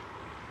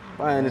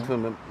 Find it for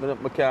me.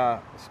 I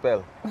can't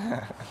spell.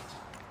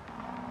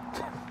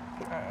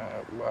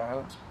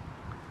 Well.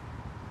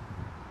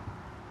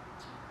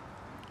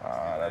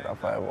 That's a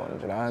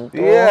 502.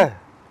 Yeah.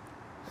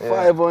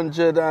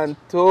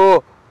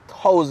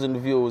 502,000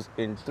 views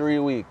in 3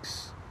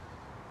 weeks.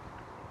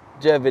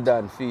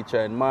 JEVYDON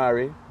featuring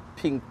Mari,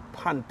 Pink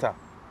Panther,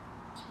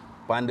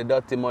 and the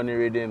Dirty Money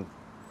Rhythm.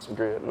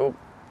 Great look.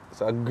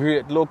 It's a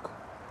great look.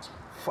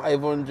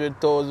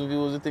 500,000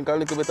 views. You think a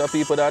little bit of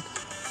people that?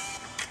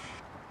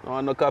 No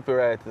want no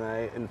copyright in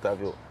the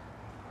interview.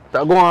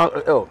 So go on,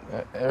 yo.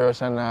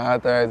 Rvssian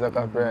authorized a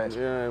copyright.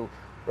 Yeah,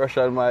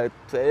 Rvssian might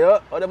say, yo,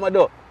 what them I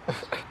do?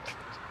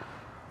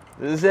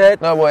 Is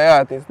it? No, boy,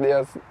 artists,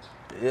 there's.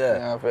 Yeah.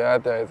 Yeah, for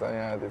artists and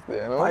artists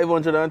there, you know?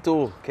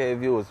 502K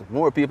views.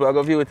 More people are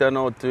going to view it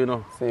now too, you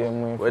know.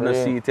 Same way. When you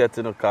see it yet,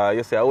 you know, because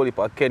you say a whole heap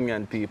of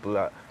Kenyan people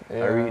that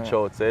reach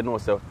out, so you know,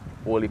 so a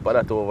whole heap of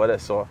that over there,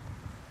 so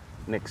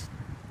next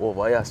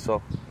over here,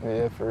 so.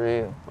 Yeah, for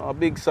real. A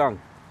big song.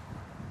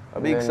 A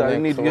big Then song. You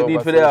next need for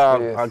over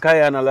the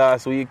Guyana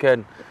last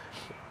weekend.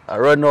 I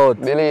run out.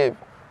 Believe.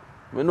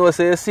 I know,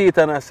 say you see it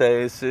and I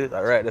say, you see,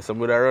 alright, there's some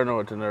good run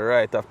out and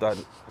right after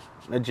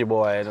Nigy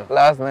boy, you know.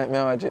 Last night, me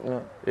watch it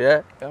now.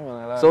 Yeah? Yeah,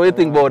 man, So what you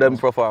think about them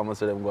performance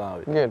them going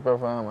with? Great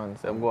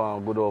performance. Them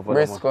going good over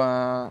Brysco them.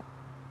 and...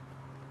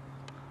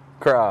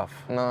 Craft.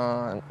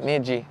 No,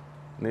 Nigy.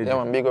 Nigy.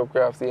 Yeah, man, big up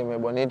Craft, see me,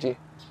 but Nigy.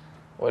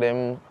 But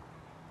them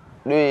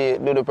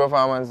do the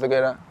performance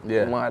together.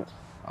 Yeah. Mad.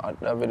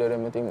 That video,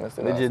 them I think that's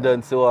the Nigy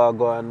don't see what I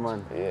go on,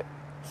 man. Yeah.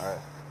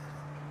 Alright.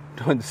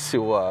 Don't see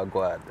what I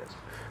go on.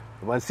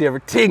 You want to see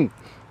everything.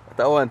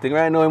 That's one thing.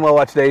 Right now, I'm going to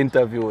watch the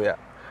interview, yeah.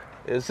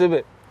 You see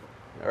me?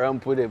 I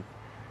ramp with him.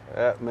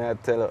 Yeah, may I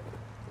tell you.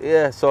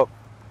 Yeah, so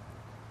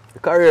the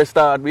career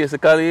start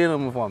basically, you know,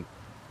 my fam.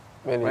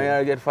 Really. When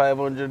you get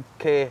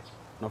 500K,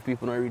 no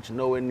people not reach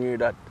nowhere near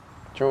that.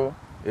 True.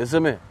 You see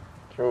me?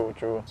 True.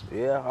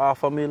 Yeah,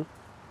 $500,000.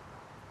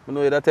 I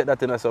know you take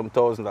that in some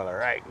 $1,000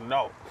 right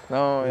now.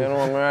 No, you know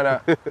what,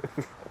 rather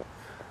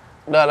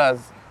dollars.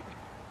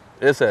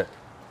 You say?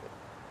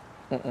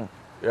 You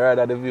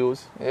rather the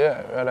views?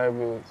 Yeah, rather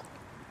views.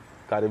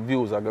 Because the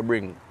views are going to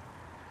bring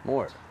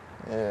more.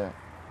 Yeah.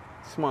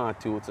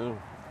 Smart youth, you know.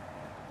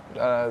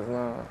 Dollars,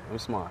 no.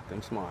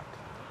 I'm smart.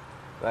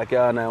 Like you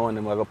and I want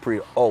them to go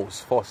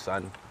pre-house first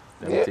and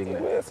everything.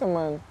 Yeah, so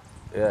man.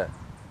 Yeah.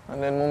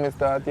 And then when we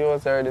start the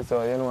house already,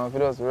 so you know, if it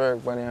does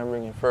work, but then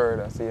bring it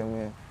further, see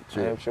me.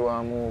 True. And if she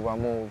want to move, I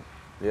move.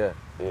 Yeah.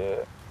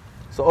 Yeah.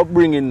 So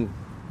upbringing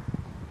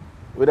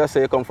would I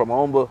say you come from a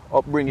humble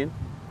upbringing?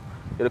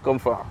 You come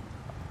from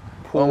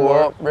poor Humble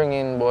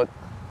upbringing, but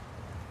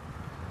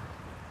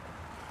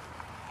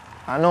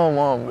I know I'm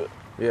humble.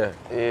 Yeah.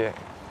 Yeah.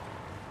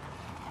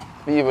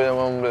 People them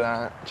humble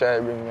and try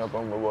to bring me up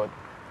humble, but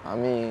I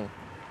mean,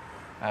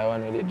 I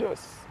want to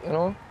just, you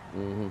know?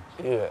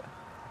 Yeah.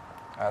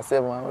 I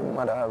 7 my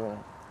mother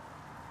having.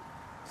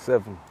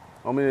 7.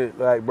 How many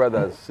like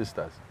brothers,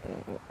 sisters?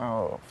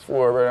 4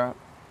 brothers,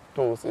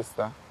 2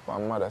 sisters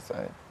from mother's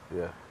side.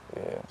 Yeah.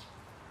 Yeah.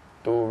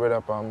 2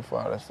 brothers from my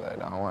father's side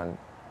and 1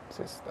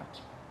 sister.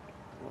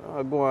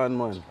 Go on,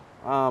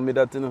 man. Me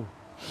that, you know.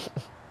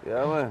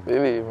 Yeah, man.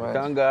 Believe, man.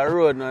 Can't go a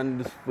road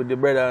and with the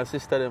brother and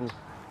sister them.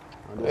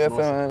 Yes,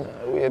 man.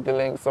 Wait till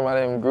like some of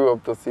them grew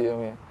up to see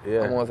me.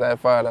 Yeah. Almost like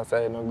father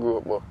side no grew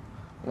up, but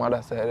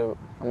mother side,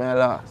 I'm the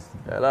last.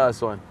 Yeah,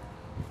 last one.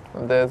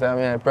 Sometimes I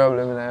have a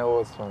problem in the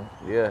house, man.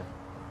 Yeah.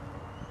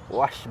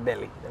 Wash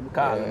belly, them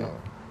call it.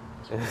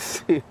 You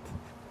see it?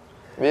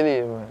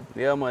 Believe, man.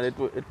 Yeah, man,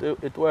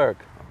 it work.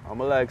 I'm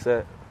like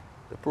say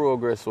the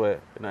progress where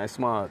in a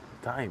small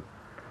time.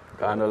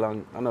 I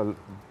know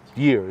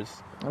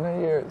years. I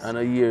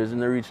know years in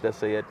the reach that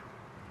say it.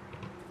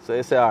 So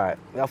you say, alright,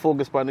 I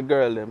focus on the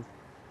girl them.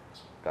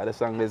 Cause the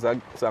song is a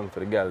song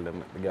for the girl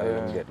them. The girl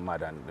them get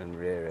mad and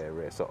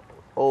rare. So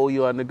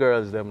you and the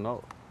girls them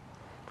now.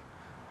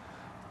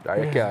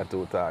 You can't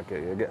too talk.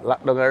 You get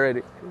locked down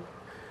already.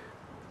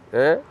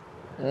 Yeah?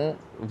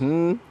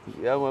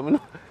 Yeah, man.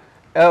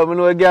 I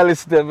know a girl is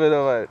step, you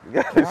know, man.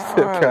 Girl is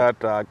step can't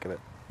talk.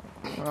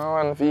 I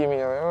want female, you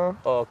know?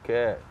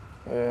 Okay.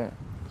 Yeah.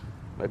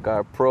 Make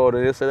her proud.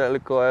 You say that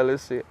little while, you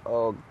see,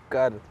 oh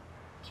God.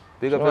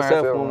 Pick up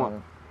yourself,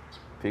 woman.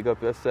 Pick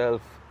up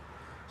yourself.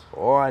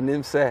 Oh, and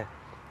him say.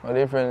 But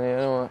differently, you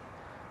know.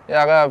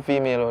 Yeah, I got a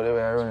female out there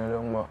where I run it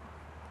down, but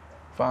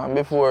from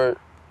before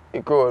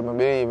it crowd, I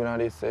believe in all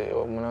this, say,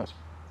 oh,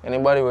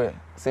 anybody will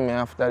see me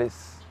after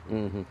this. I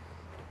don't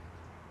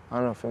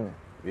know for me.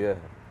 Yeah.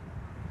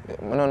 I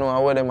don't know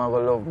what them I go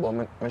love,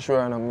 but I'm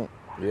sure I know me.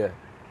 Yeah.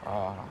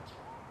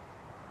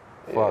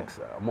 Fox,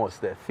 most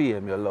the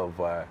fame you love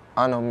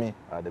I know me.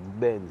 The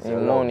Benz. The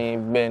money,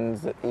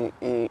 Benz,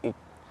 the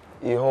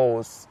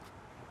house,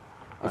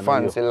 the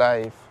fancy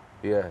life.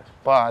 Yeah.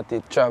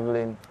 Party,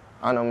 traveling.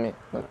 I know me.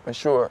 I'm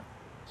sure.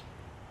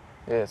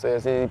 Yeah, so you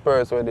see the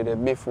person who did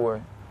it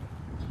before.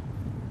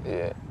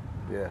 Yeah.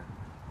 Yeah.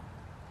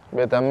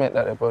 Better make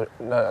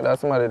that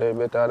somebody there,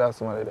 better that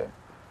somebody there.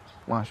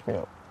 Mash me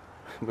up.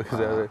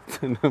 Because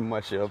I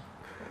mash up.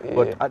 Yeah.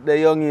 But at the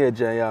young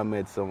age, you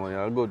met someone.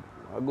 You're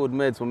a good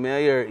mate from my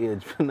your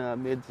age. Nah,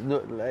 mate's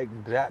not like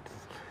that.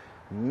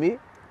 Me?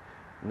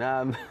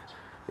 Nah,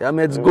 your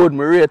mate's good.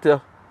 Me rate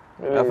you.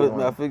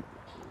 I think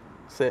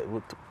say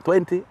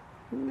 20.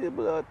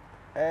 But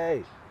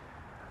hey,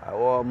 I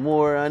want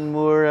more and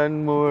more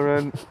and more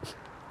and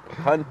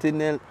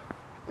continental.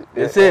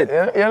 That's it.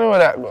 You know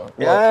that, bro.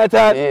 Yeah,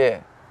 that.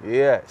 Yeah.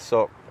 Yeah.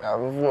 So. I have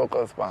to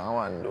focus on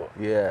one though.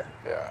 Yeah.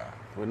 Yeah.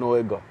 We know where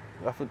it go.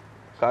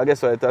 I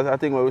guess what I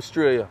think we will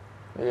stray you.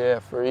 Yeah,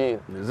 for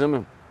real. You see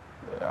me?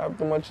 I have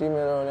too much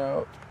email on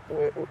now.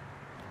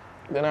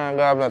 Then I don't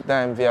have no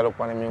time for you look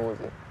on the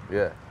music.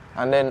 Yeah.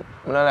 And then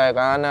I don't like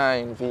a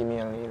 9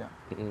 female either.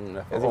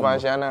 You see if I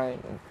say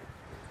 9.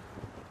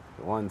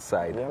 One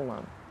side. Yeah,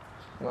 man.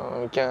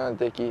 No, I can't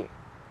take it.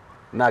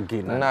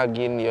 Nagging.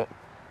 Nagging you.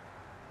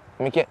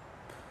 I can't.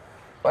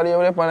 But you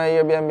up on a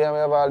Airbnb, I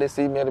have all this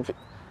female.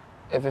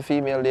 If a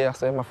female there,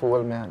 so I'm a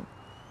fool, man.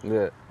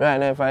 Yeah. Right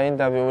now, if I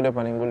interview with them,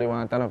 I'm going to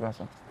want to turn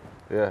up.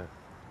 Yeah.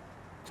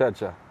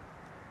 Cha-cha.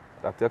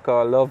 That you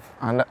call love.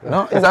 And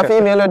no, it's a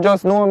female that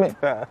just know me.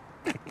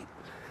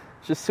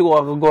 She see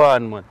what go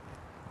on, man.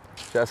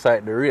 Just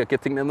like the rake, you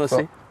think them not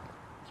see?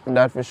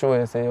 That for sure,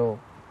 you say, yo.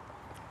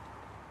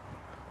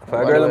 If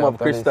I girl them have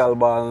crystal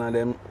ball and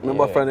them,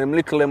 remember from them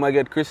little them I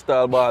get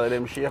crystal ball and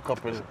them shake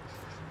up and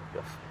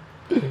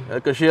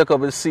you can shake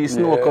up and see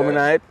snow coming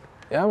out.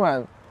 Yeah,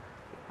 man.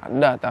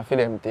 And that I feel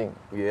them thing.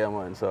 Yeah,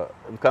 man. So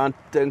them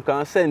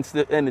can't sense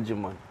the energy,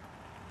 man.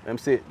 Them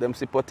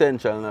see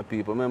potential in the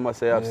people. Remember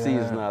say you have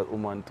seasonal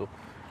woman too.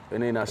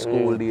 When in a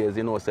school days,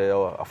 you know, say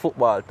a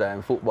football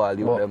time, football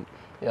you them.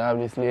 You have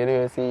this lady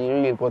who see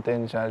real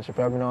potential. She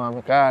probably know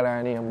I'm call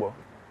her name, but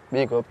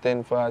big up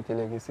 1040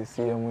 like you see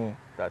same way.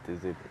 That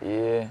is it.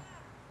 Yeah.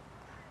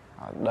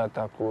 And that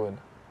a code.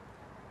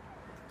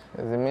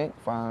 You see me?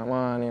 From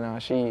morning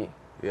and she.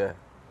 Yeah.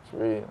 It's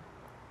real.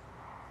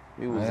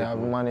 Music, I have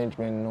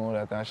management know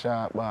that a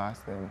sharp boss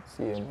them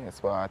same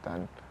spot,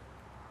 and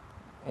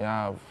you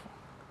have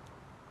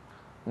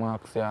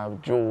Max, you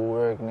have Joe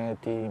working in the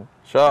team.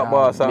 Sharp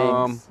boss,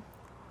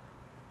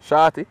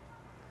 Shorty?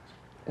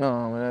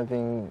 No, I don't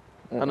think.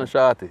 I know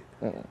Shorty.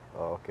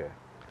 Oh, okay.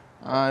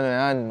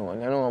 I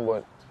know,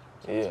 but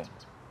yeah.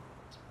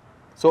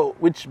 So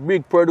which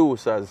big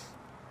producers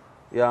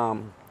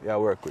you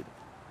work with?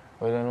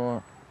 I don't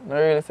know. Not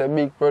really say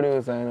big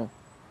producer, you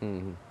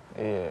know.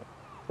 Yeah.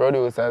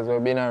 Producers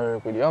have been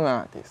work with young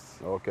artists.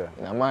 Okay.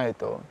 In my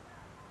town.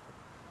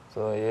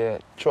 So yeah,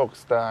 Chuck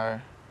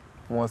Star,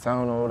 most I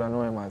don't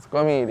know him as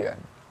comedian.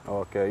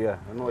 Okay, yeah.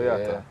 I know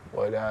Yata.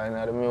 But in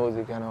the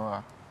music, you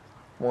know,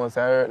 most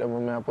I heard them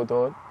when I put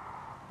out,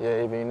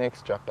 yeah, even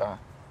next track,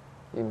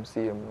 him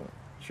see him.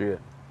 Sure.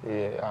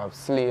 Yeah, I have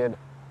Slade,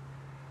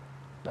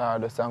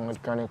 the song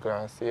with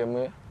Chronicle, same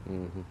way.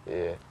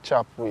 Yeah,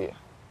 Chop Way.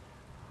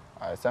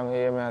 I sang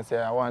here, I say,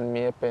 I want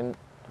me a pen,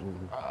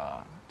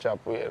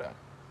 Chop Way. That.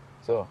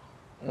 So,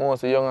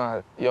 most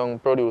young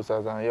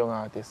producers and young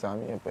artists are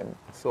me a pen.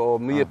 So,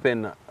 me a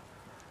pen,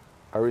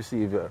 I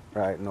receive it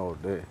right now.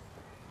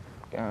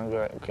 Can't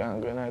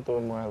go night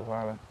out more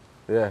for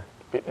Yeah.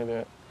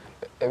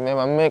 If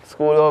I make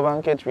school over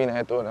and catch me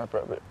night out,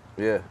 probably.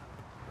 Yeah.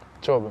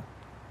 Trouble.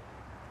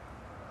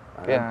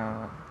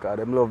 Yeah. Because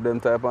them love them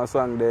type of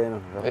song there, you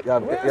know.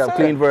 You have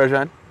clean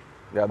version.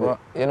 Yeah, but,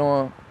 you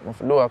know,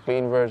 if I do a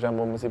clean version,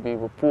 but I see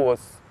people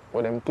post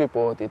or them clip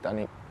out it and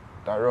it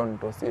run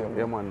to see them.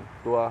 Yeah, man.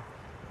 Do a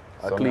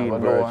so clean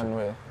version.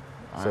 Way.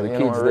 So the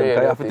kids, them,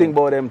 you have to think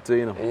about them too,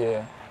 you know.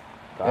 Yeah.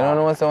 You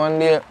know, so one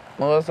day, I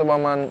go to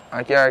man,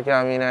 I carry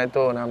me in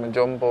town and I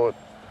jump out.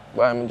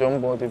 But I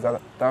jump out is a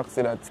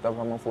taxi that stop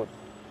on my foot.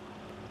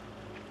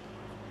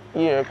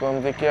 Here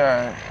comes the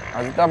car.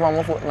 As it stop on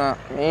my foot now,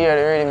 I hear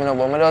the rhythm,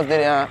 but I just did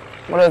it and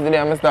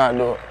I start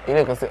do. You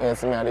look at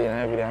me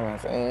every day and I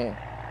say,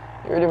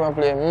 you rhythm I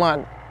play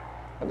mad.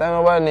 But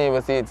nobody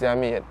never see it I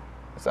made.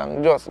 The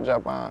song just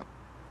drop on.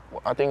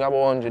 I think about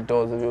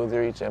 100,000 views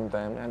reach them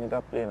time and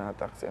it playing in a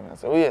taxi and I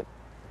say, wait.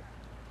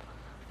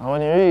 And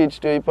when you reach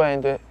to the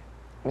point where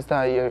I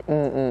start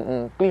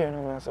hearing clear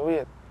now, I say,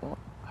 wait.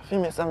 I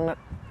feel me song that.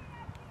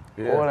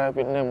 Yeah. All I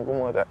put them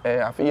come out,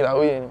 I feel that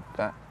way, you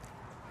know.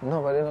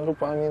 Nobody don't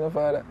look at me no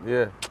father.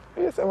 Yeah.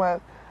 You say, man,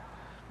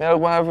 I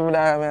look at me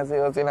there, I say,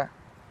 oh, see,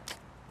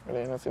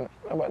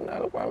 nobody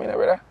don't look at me,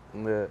 brother.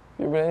 Yeah.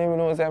 People don't even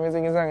know I'm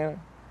singing song, you know.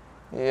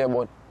 Yeah,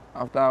 but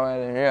after a while,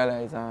 they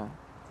realize,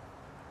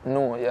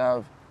 no, you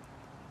have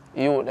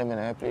youth them in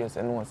a place,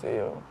 and no, say,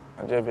 yo,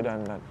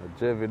 JEVYDON that.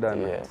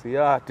 JEVYDON. Yeah. See,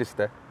 you're artist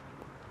there.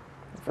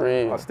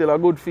 Free. It's still a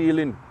good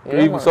feeling. Yeah,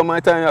 Even man. some of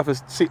the time you have to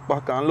sit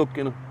back and look,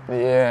 you know.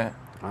 Yeah.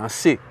 And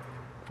see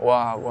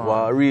Wow.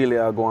 what really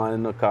are going on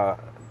in the car.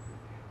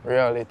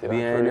 Reality.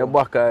 Behind your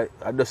back,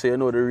 I just say you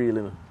know the real,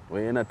 you know.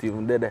 When you're not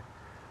even there.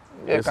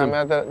 Yeah,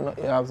 because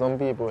you have some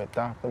people who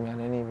talk to me and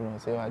they don't even know.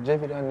 Say, oh,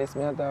 JEVYDON this,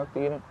 me I talk to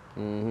you,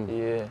 know.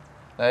 Yeah.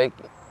 Like,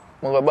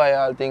 I go buy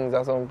all things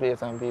at some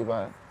place and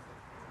people,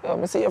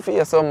 yo, I see your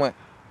face somewhere.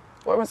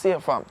 Where I see your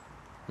fam?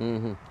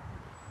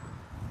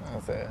 I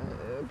say,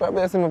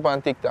 probably you see me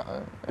on TikTok.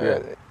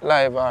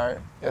 Live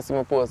or you see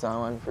me post on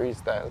one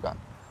freestyle.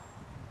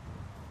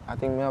 I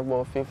think I have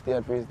about 50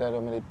 at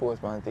freestyle that I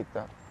post on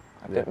TikTok.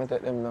 I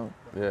take them down.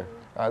 Yeah.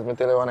 As I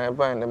tell you when I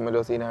find them, I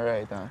just see them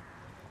right.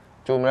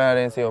 Two rather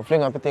than say,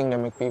 fling up a thing that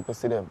make people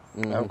see them.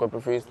 I have a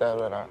couple freestyle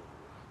with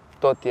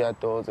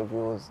 30,000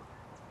 views.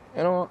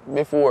 You know,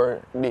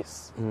 before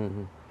this.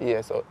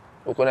 Yeah, so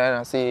we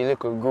could see a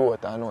little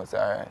growth and know, say,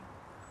 alright,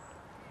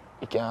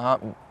 it can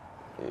happen.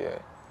 Yeah.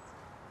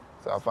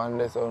 So I found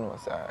this out, know,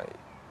 say, alright.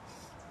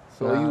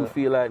 So you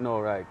feel like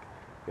now, right?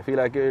 You feel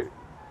like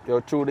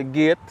you're through the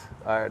gate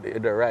or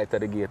the right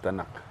at the gate and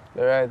knock?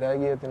 The right at the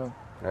gate, you know.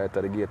 Right at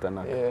the gate and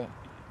knock? Yeah.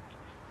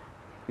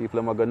 People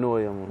are going to know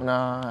you, man.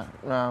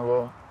 Nah,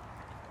 bro.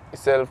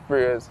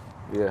 Self-praise.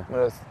 Yeah.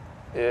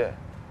 Yeah.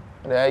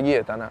 The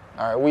gate and knock.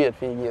 Or wait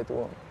for the gate to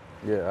come.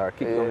 Yeah, or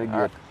kick down the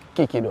gate.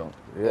 Kick it down.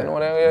 Yeah. You know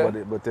what I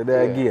mean? But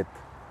today a gate.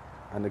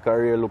 And the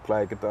career look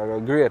like it's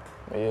great.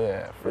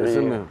 Yeah, for you see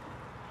real. me?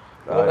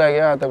 Look like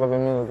you have to talk about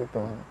music too,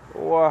 man.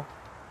 Wow.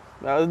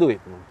 Let's do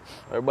it, man.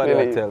 Everybody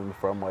will tell me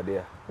from what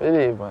there.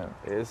 Believe, man.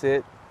 You see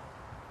it?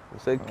 You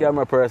say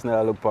camera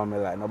personnel look for me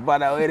like, no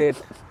bother with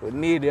it. We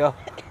need you.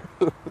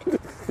 Because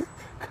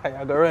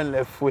you go run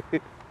left way.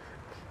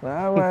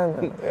 Nah,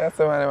 man. Yes,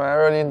 man. I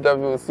run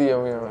interview, see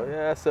him here, man.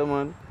 Yes,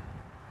 man.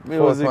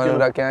 First man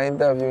that can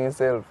interview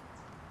himself.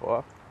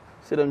 What?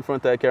 Sit in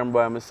front of the camera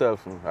by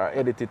myself, man. Or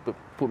edit it,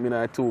 put me in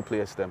a two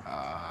place them.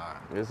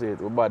 You see it?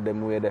 We bad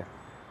them way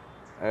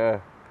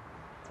there.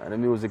 And the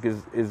music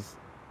is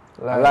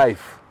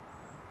life.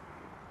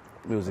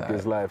 Music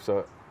is life,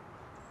 so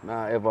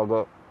now ever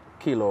go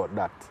kill out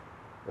that.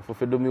 If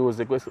we do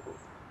music, we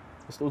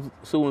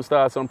soon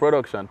start some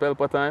production.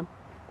 Pelpa time.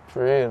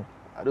 For real.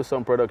 I do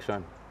some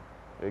production.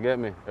 You get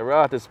me? Every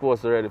artist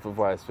supposed to ready for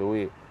voice for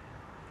we.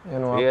 You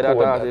know, yeah, that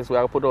artist we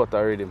have put out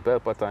already in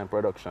Pelpa time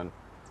production.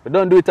 We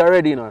don't do it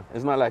already, you know.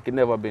 It's not like it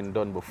never been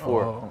done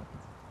before. Oh.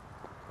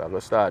 So I'm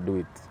gonna start do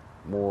it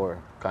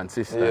more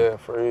consistent. Yeah,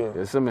 for real.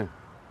 You see me?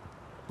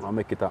 I'll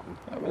make it happen.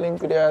 I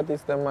link with the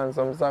artist, them, man.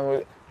 Some song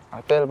with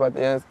I Pelpa at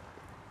the end.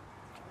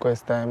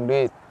 Quest time do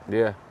it.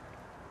 Yeah.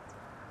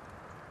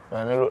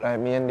 And it look like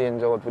me and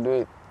Danger out to do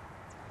it.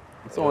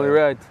 It's only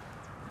right.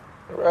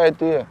 Right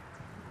here.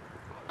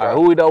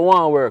 Who would I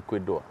want to work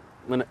with though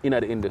in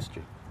the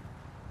industry?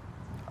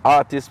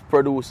 Artist,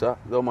 producer,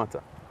 don't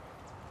matter.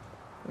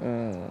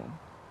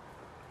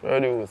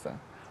 Producer.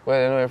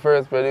 Well, you know, the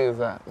first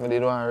producer, I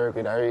did want to work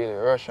with a really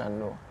Russian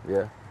though.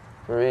 Yeah.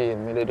 For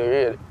real, I did a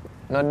real,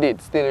 not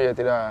did, still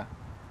rated a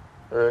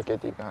work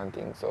ethic and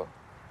things. So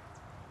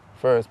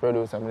first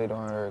producer I did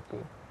on work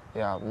with.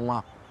 Yeah,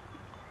 Mac.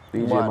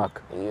 DJ Bad.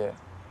 Mac. Yeah.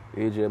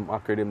 DJ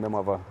Mac them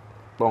have a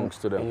bounce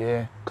to them.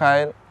 Yeah.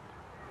 Kyle.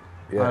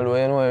 Yeah. Although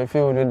you know I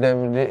feud with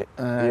them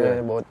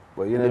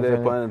But you know they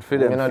depend for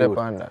them you know feud.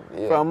 depend that.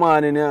 Yeah. From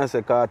morning you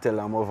say Cartel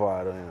and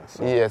Mavado, you know.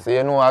 So. Yeah, so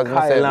you know as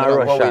I said, Kyle you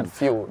and go Rvssian. with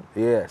feud.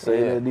 Yeah, so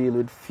Yeah. you deal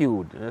with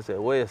feud. You say,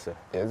 what you say?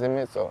 You see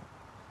me? So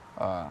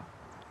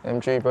them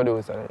three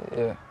producers,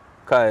 yeah.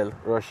 Kyle,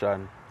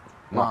 Rvssian,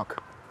 Mac.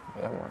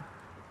 Yeah, man.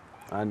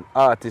 And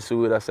artists who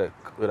would have said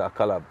with a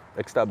collab,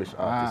 established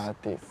artists.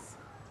 Artists.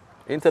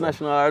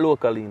 International or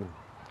locally? You know?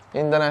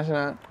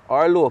 International.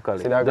 Or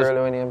locally? See that Just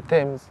girl named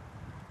Thames?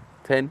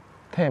 10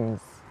 Thames.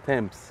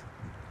 Temps.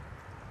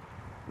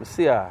 I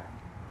see her.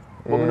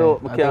 But Yeah. I I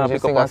think can't she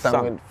pick sing up a a song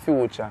song. with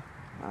Future.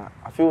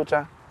 A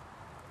Future.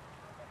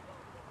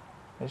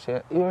 She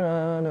said, you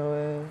run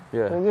away.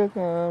 Yeah. Would you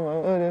come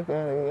or would you come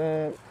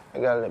again? I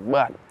got it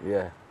bad.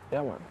 Yeah.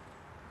 Yeah, man.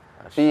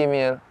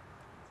 Female.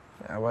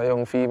 I have a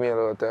young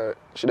female out there.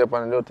 She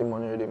depend on the dirty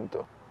money with him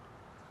too.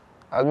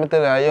 As I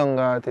tell you, a young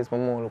artist, I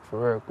more look for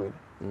work with.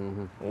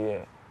 Mm-hmm.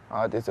 Yeah.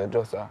 Artists are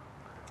just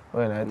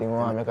when I think we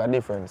want to make a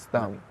difference,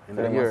 stamp. In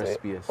For them your to say,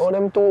 space. oh,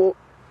 them two,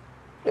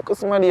 because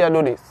somebody here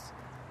do this.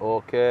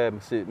 Okay, I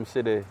see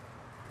the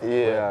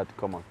Yeah.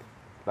 come out.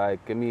 Like,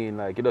 I mean,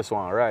 like, you just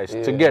want to rise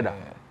Yeah. together.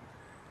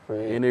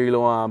 Free. You don't really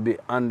want to be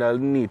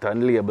underneath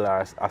and label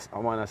as I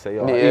want to say,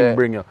 yo, Yeah. him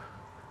bring you.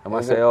 I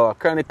want Is to say, it- oh,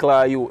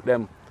 Chronicle you,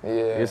 them.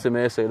 Yeah. You see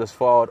me, say, just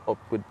forward up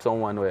with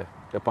someone where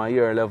they're on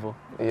your level.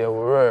 Yeah, we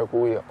work,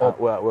 we up.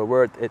 We're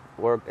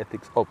work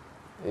ethics up.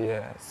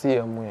 Yeah,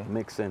 same way.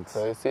 Makes sense.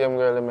 So the same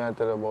girl let me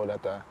tell you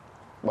about that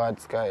bad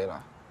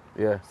Skylar.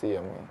 Yeah.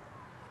 Same way.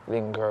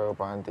 Link her up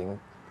and things.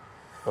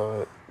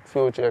 So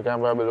future you can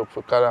probably look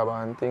for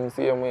collab and things,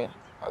 same way.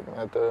 As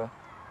I tell you.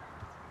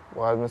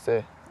 What I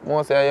say,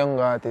 most of the young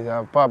artists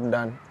have pop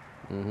done.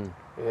 Mm-hmm.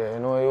 Yeah, you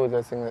know you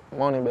just sing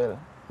Money Bell.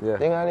 Yeah.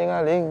 Ding a ling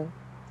a ling.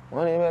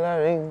 Money bell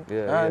a ring.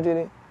 Yeah,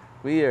 yeah.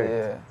 We hear it.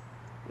 Yeah.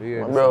 We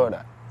hear My the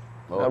brother.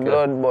 song. The Okay.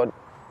 blood bud.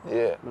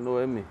 Yeah. You know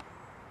what I mean?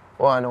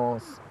 One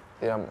house.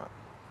 Yeah, man.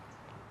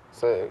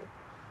 So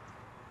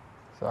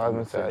as I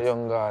Makes say, sense.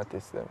 young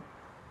artists them.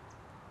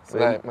 So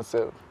Like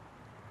myself.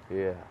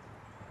 Yeah.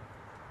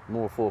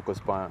 More focus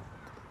on.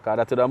 Because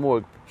that's the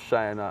more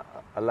shine a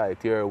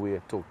light your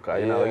way too.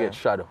 Because you know, you Yeah. get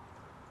shadow.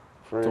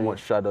 Free. Too much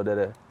shadow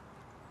there.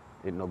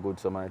 It's no good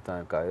some of the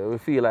time. Because you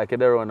feel like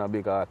you're around a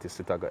big artist,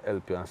 it's going to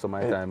help you. And some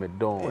of the time it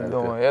don't It help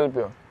don't you. help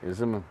you. You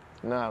see me?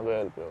 Nah, go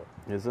help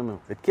you. You see me?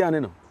 It can,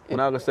 you know. I'm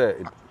not going to say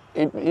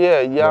it. Yeah,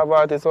 you have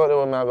artists out there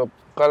who I go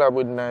collab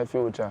with in the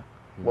future.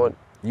 But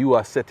You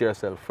are set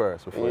yourself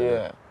first before you do.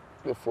 yeah,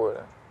 before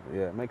that.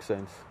 Yeah, makes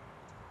sense.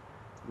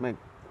 Make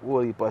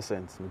whole heap of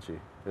sense, Nigy.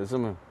 You see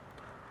me?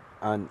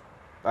 And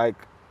like,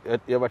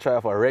 you ever try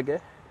for reggae?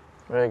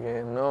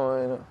 Reggae,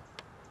 no, you know.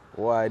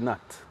 Why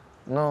not?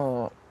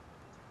 No.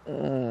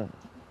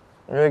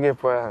 Reggae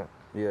part.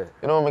 Yeah.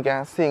 You know, I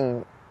can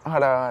sing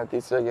other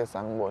artists reggae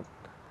song, but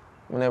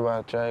I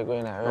never try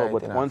going to No, write.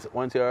 but you know.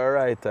 once you're a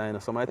writer, you know,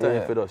 some of the time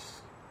Yeah. for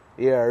us,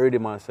 yeah,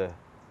 rhythm man say.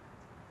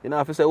 You know,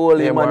 if you say,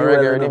 holy Yeah, but Emmanuel,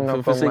 reggae you rhythm know, not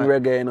if you come sing back.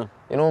 reggae, you know.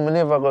 You know, I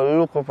never go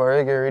look up a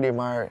reggae rhythm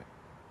or...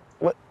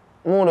 But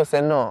I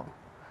say no.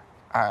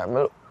 I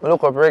look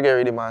up reggae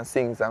rhythm and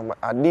sing song, but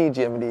I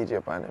DJ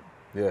upon them.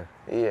 Yeah.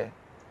 Yeah.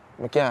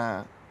 I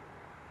can't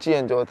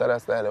change out of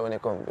that style when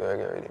it comes to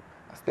reggae rhythm.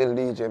 I still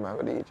DJ, I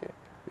go DJ.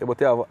 Yeah,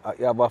 but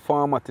you have a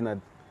format in a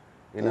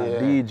Yeah.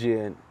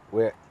 DJ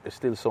where it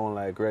still sound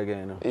like reggae,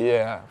 you know.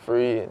 Yeah,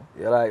 free.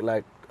 You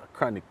like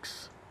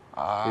Chronics.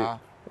 Junior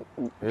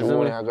You see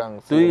me?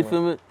 gang. Do it for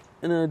me,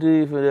 you know, do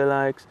it for the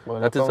likes. But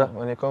That is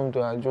when it comes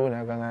to a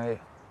junior gang,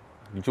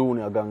 a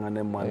Junior gang and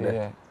them man there.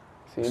 yeah.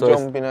 See, So it's-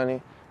 jumping on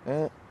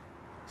it.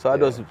 So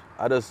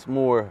I just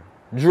more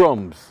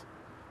drums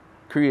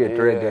create Yeah.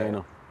 reggae, you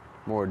know.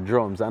 More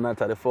drums and that's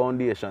the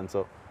foundation.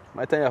 So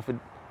my time you have to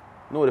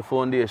know the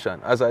foundation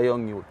as a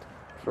young youth.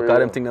 For Because them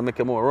real. things that make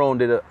you more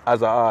rounded as an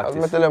As I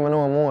artist. tell them, I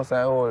know most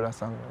I hold that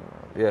song.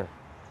 Yeah.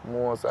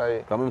 Most I,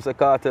 Because I say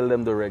Cartel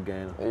them the reggae,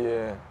 you know.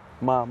 yeah.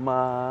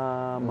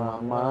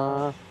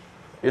 Mama.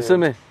 You Yeah. see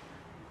me?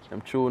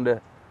 Them tune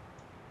there.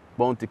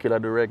 Bounty Killer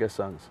the reggae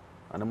songs.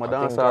 And them a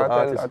dancehall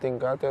artists. I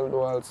think Cartel do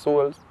all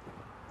souls.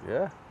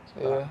 Yeah.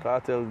 Yeah.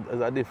 Cartel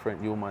is a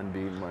different human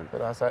being, man. But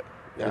that's like,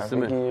 You yeah, see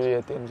me?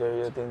 ratings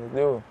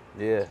do.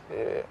 Yeah.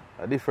 Yeah.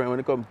 A different when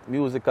it comes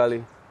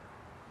musically.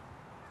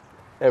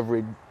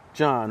 Every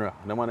genre,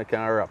 the man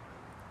can rap.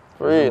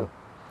 For real.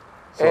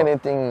 So,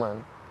 Anything,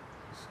 man.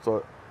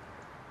 So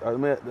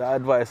the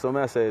advice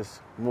I say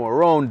is more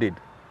rounded.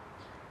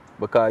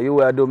 Because you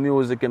will do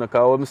music, you know,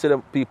 because when I see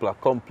them people are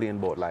complaining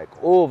about like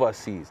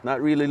overseas, not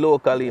really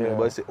locally, you know, Yeah.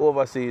 but I see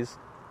overseas,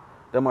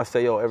 they must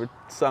say, yo, every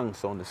song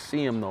sound the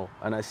same now,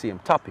 and I see them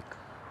topic.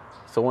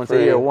 So once For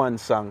they hear real. one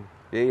song,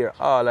 they hear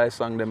all I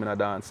sang them in a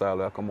dance hall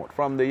that come out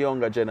from the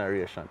younger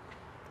generation.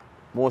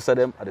 Most of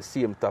them are the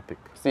same topic.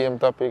 Same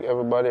topic,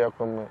 everybody are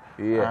coming.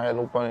 Yeah. I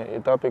look on it.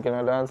 The topic in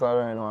a dance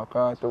right now, a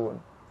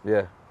cartoon.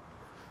 Yeah.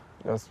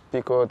 Just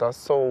pick out a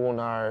sound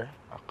or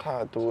a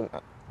cartoon.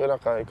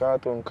 with a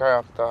cartoon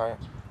character,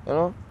 you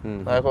know?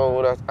 Like how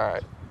would that,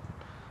 alright.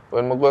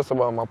 When I go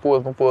somewhere, I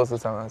post the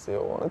song and say,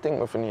 oh, I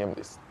think I can name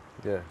this.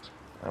 Yeah.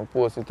 And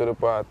post it to the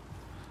part.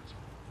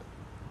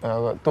 And I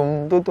go,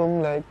 tum, tum,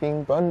 tum, like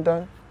Pink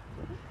Panther.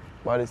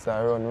 Body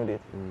start run with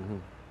it.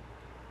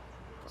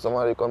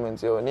 Somebody come and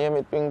say, oh, name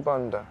it Pink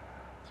Panther.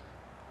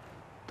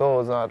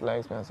 1,000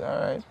 likes me. I say,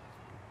 alright.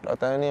 That's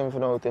the name for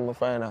now till I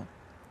find out.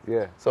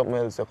 Yeah. Something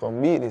else to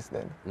come beat this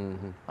then.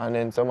 And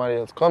then somebody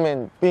else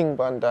comment Pink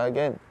Panther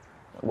again.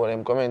 But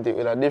them comment it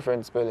with a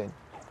different spelling.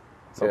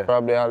 So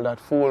probably all that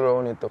fool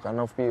around it took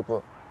enough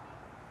people.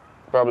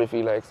 Probably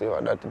feel like say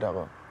what that did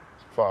go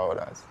forward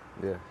as.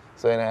 Yeah.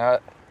 So in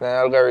the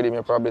algorithm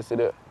you probably see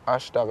the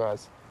hashtag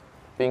as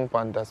Pink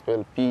Panther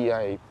spelled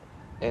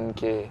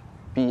PINKPANTHA.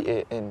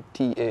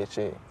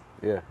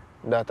 Yeah.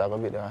 That will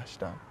be the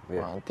hashtag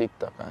on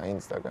TikTok and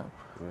Instagram.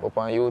 Up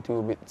on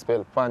YouTube it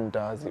spelled Panther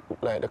as it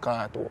look like the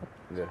cartoon.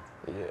 Yeah.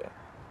 Yeah.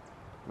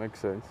 Makes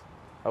sense.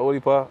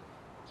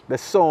 The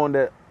sound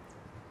that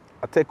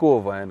I take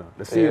over, you know.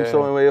 The same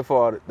sound where you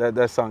fought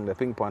that song, the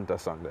Pink Panther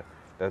song,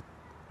 the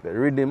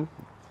rhythm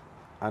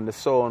and the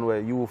sound where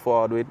you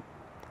fought with,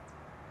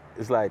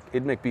 it's like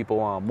it make people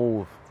want to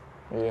move.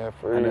 Yeah,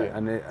 for real.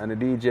 And the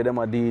DJ, them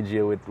a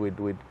DJ with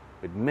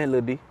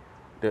melody.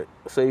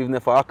 So even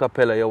if a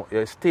cappella,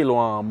 you still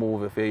want to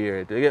move if you hear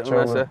it. You get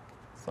what I say?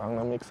 Song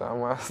that mix and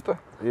master.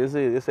 You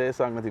say a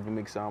song that if you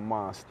mix and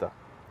master.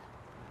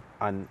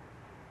 And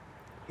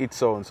it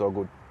sounds so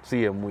good,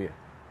 same way.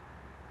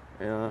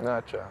 You know?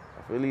 Natural.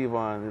 If you leave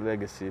on the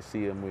legacy,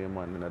 same way,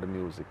 man, in the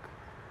music.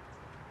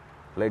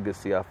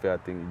 Legacy, I feel I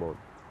think about.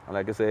 And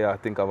like I say, I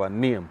think of a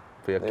name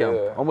for your camp.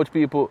 How much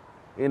people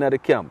in the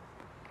camp?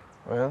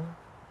 Well,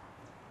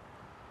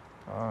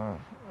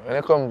 when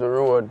it comes to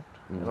road,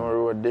 you know,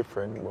 road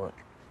different, but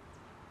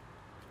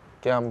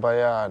camp a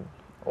yard,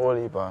 all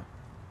heap of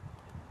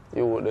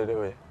you would do the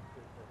way,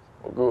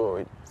 or grow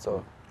it.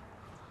 So,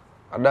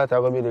 and that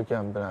will be the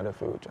camp in the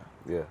future.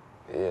 Yeah.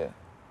 Yeah.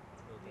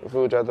 The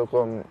future to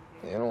come,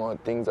 you know,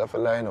 things have to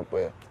line up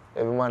where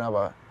every man have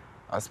a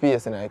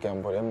space in the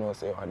camp, but them know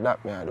say, oh,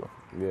 that me I do.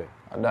 Yeah.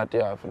 And that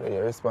you have to do,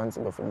 you're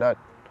responsible for that.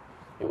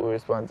 You're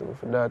responsible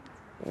for that.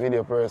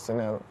 Video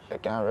personnel, you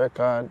can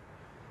record,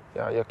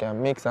 you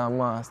can mix and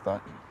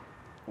master.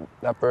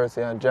 That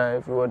person a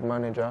drive, road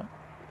manager.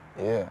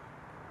 Yeah.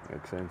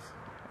 Makes sense.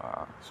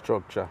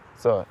 Structure.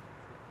 So,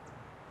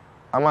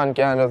 a man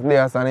can't just lay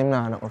and him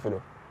now nothing to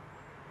do.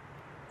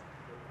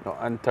 No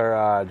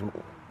entourage,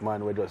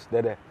 man, we just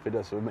there for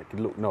just make it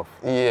look enough.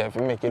 Yeah, if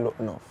you make it look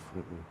enough.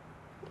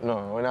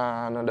 No, we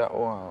don't know that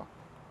one.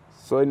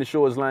 So any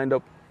shows lined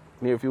up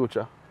near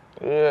future?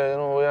 Yeah, you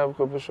know, we have a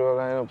couple shows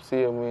lined up,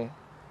 same way.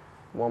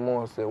 But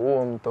mostly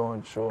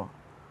hometown show.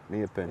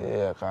 Near Penn.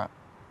 Yeah, cause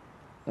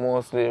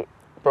mostly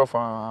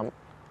perform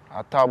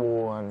a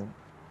taboo and,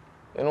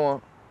 you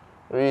know,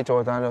 reach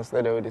out and just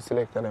let with the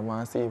selector them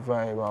and see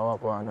vibe or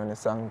what on the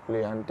song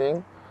play and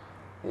thing.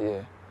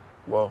 Yeah.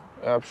 But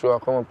we have show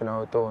come up in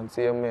our town,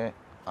 same way,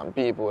 and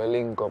people will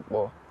link up,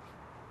 but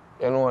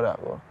you know that,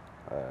 bro.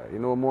 You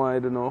know more I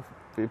don't know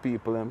for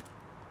people them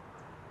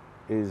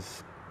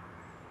is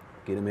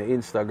give them an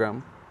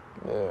Instagram,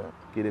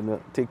 give them a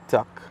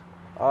TikTok,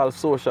 all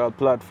social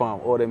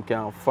platform, all them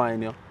can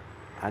find you,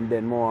 and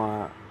then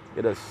more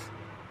you just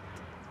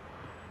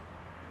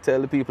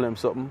tell the people them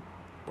something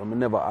when we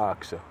never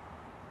ask you.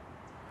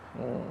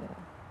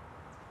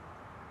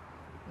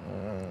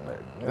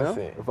 Let's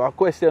see. If a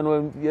question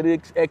when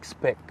you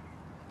expect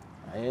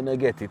and you don't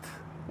get it.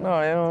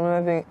 No, you know what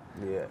I think?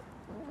 Yeah.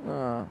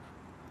 No.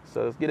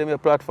 So just give them your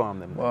platform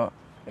then. But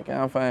you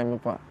can find me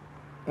on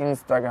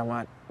Instagram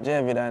at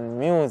JEVYDON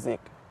Music.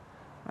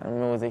 And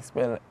music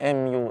spelled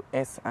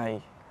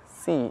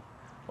M-U-S-I-C.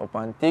 Up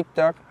on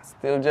TikTok,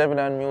 still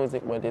JEVYDON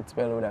Music, but it's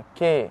spelled with a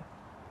K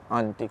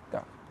on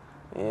TikTok.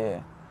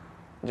 Yeah.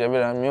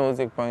 JEVYDON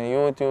Music on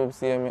YouTube,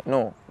 see me?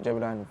 No,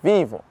 JEVYDON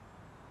Vivo.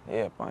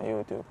 Yeah, on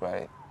YouTube,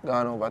 right?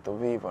 Gone over to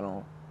Vivo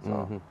now.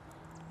 So,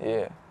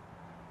 yeah.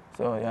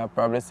 So you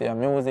probably see a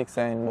music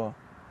sign, but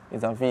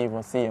it's a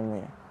Vivo same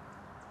way.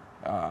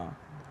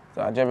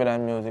 So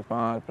JEVYDON Music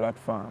on all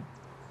platforms.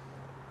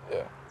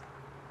 Yeah.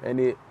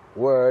 Any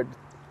word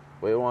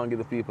where you want to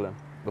give the people them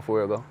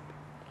before you go?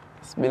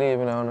 Just believe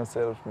in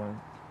yourself, man.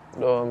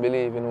 Don't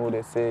believe in who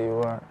they say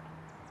you are.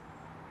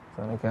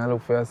 So you can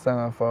look for a song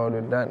and forward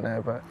with that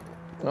night, but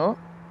no?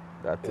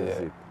 That is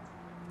it.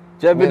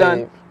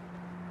 JEVYDON,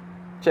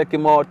 check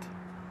him out.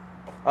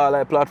 All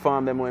our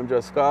platform them him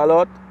just call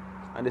out.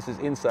 And this is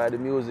Inside the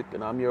Music,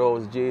 and I'm your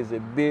host Jay-Z.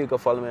 Big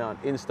follow me on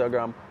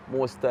Instagram,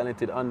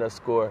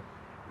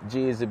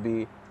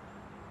 mosttalented_JZB.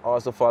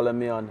 Also follow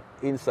me on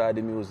Inside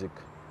the Music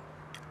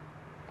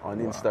on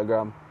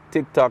Instagram,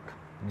 TikTok,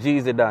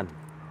 JEVYDON.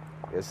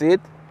 You see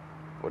it?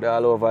 We're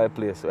all over the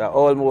place. We are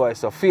all more.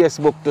 So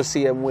Facebook to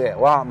see him where.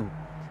 What happened?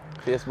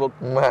 Facebook?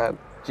 Mad.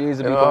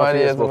 JEVYDON on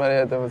Facebook. Somebody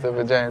had to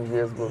a giant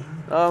Facebook.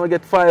 I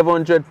get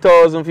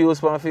 500,000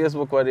 views on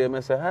Facebook. What do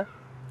you say, huh?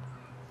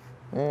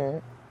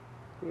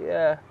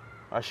 Yeah.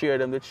 I share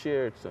them, they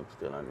share it. So I'm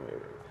still on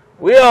here.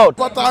 We out.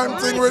 Pelpa time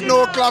thing with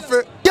no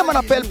coffee. Yeah, man,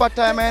 a Pelpa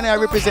time, man. I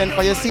represent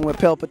for you. See, with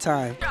Pelpa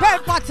time.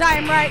 Pelpa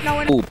time right now.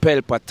 Oh,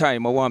 Pelpa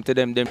time. I want to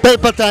them.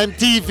 Pelpa time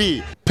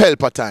TV.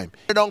 Pelpa time.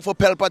 Down for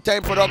Pelpa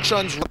time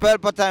productions.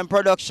 Pelpa time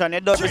production.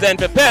 It does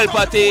Present for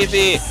Pelpa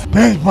TV.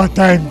 Pelpa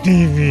time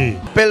TV.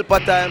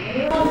 Pelpa time.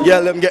 Yeah,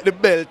 let them get the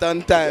belt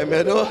on time,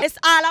 you know. It's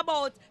all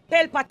about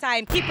Pelpa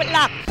time. Keep it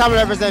locked. Come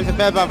represent for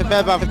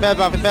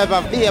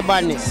Pelpa, be a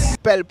badness.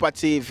 Pelpa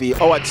TV,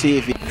 our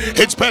TV.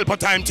 It's Pelpa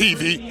time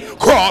TV.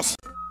 Cross.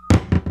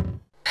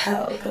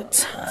 Pelpa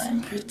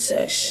time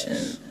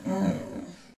protection.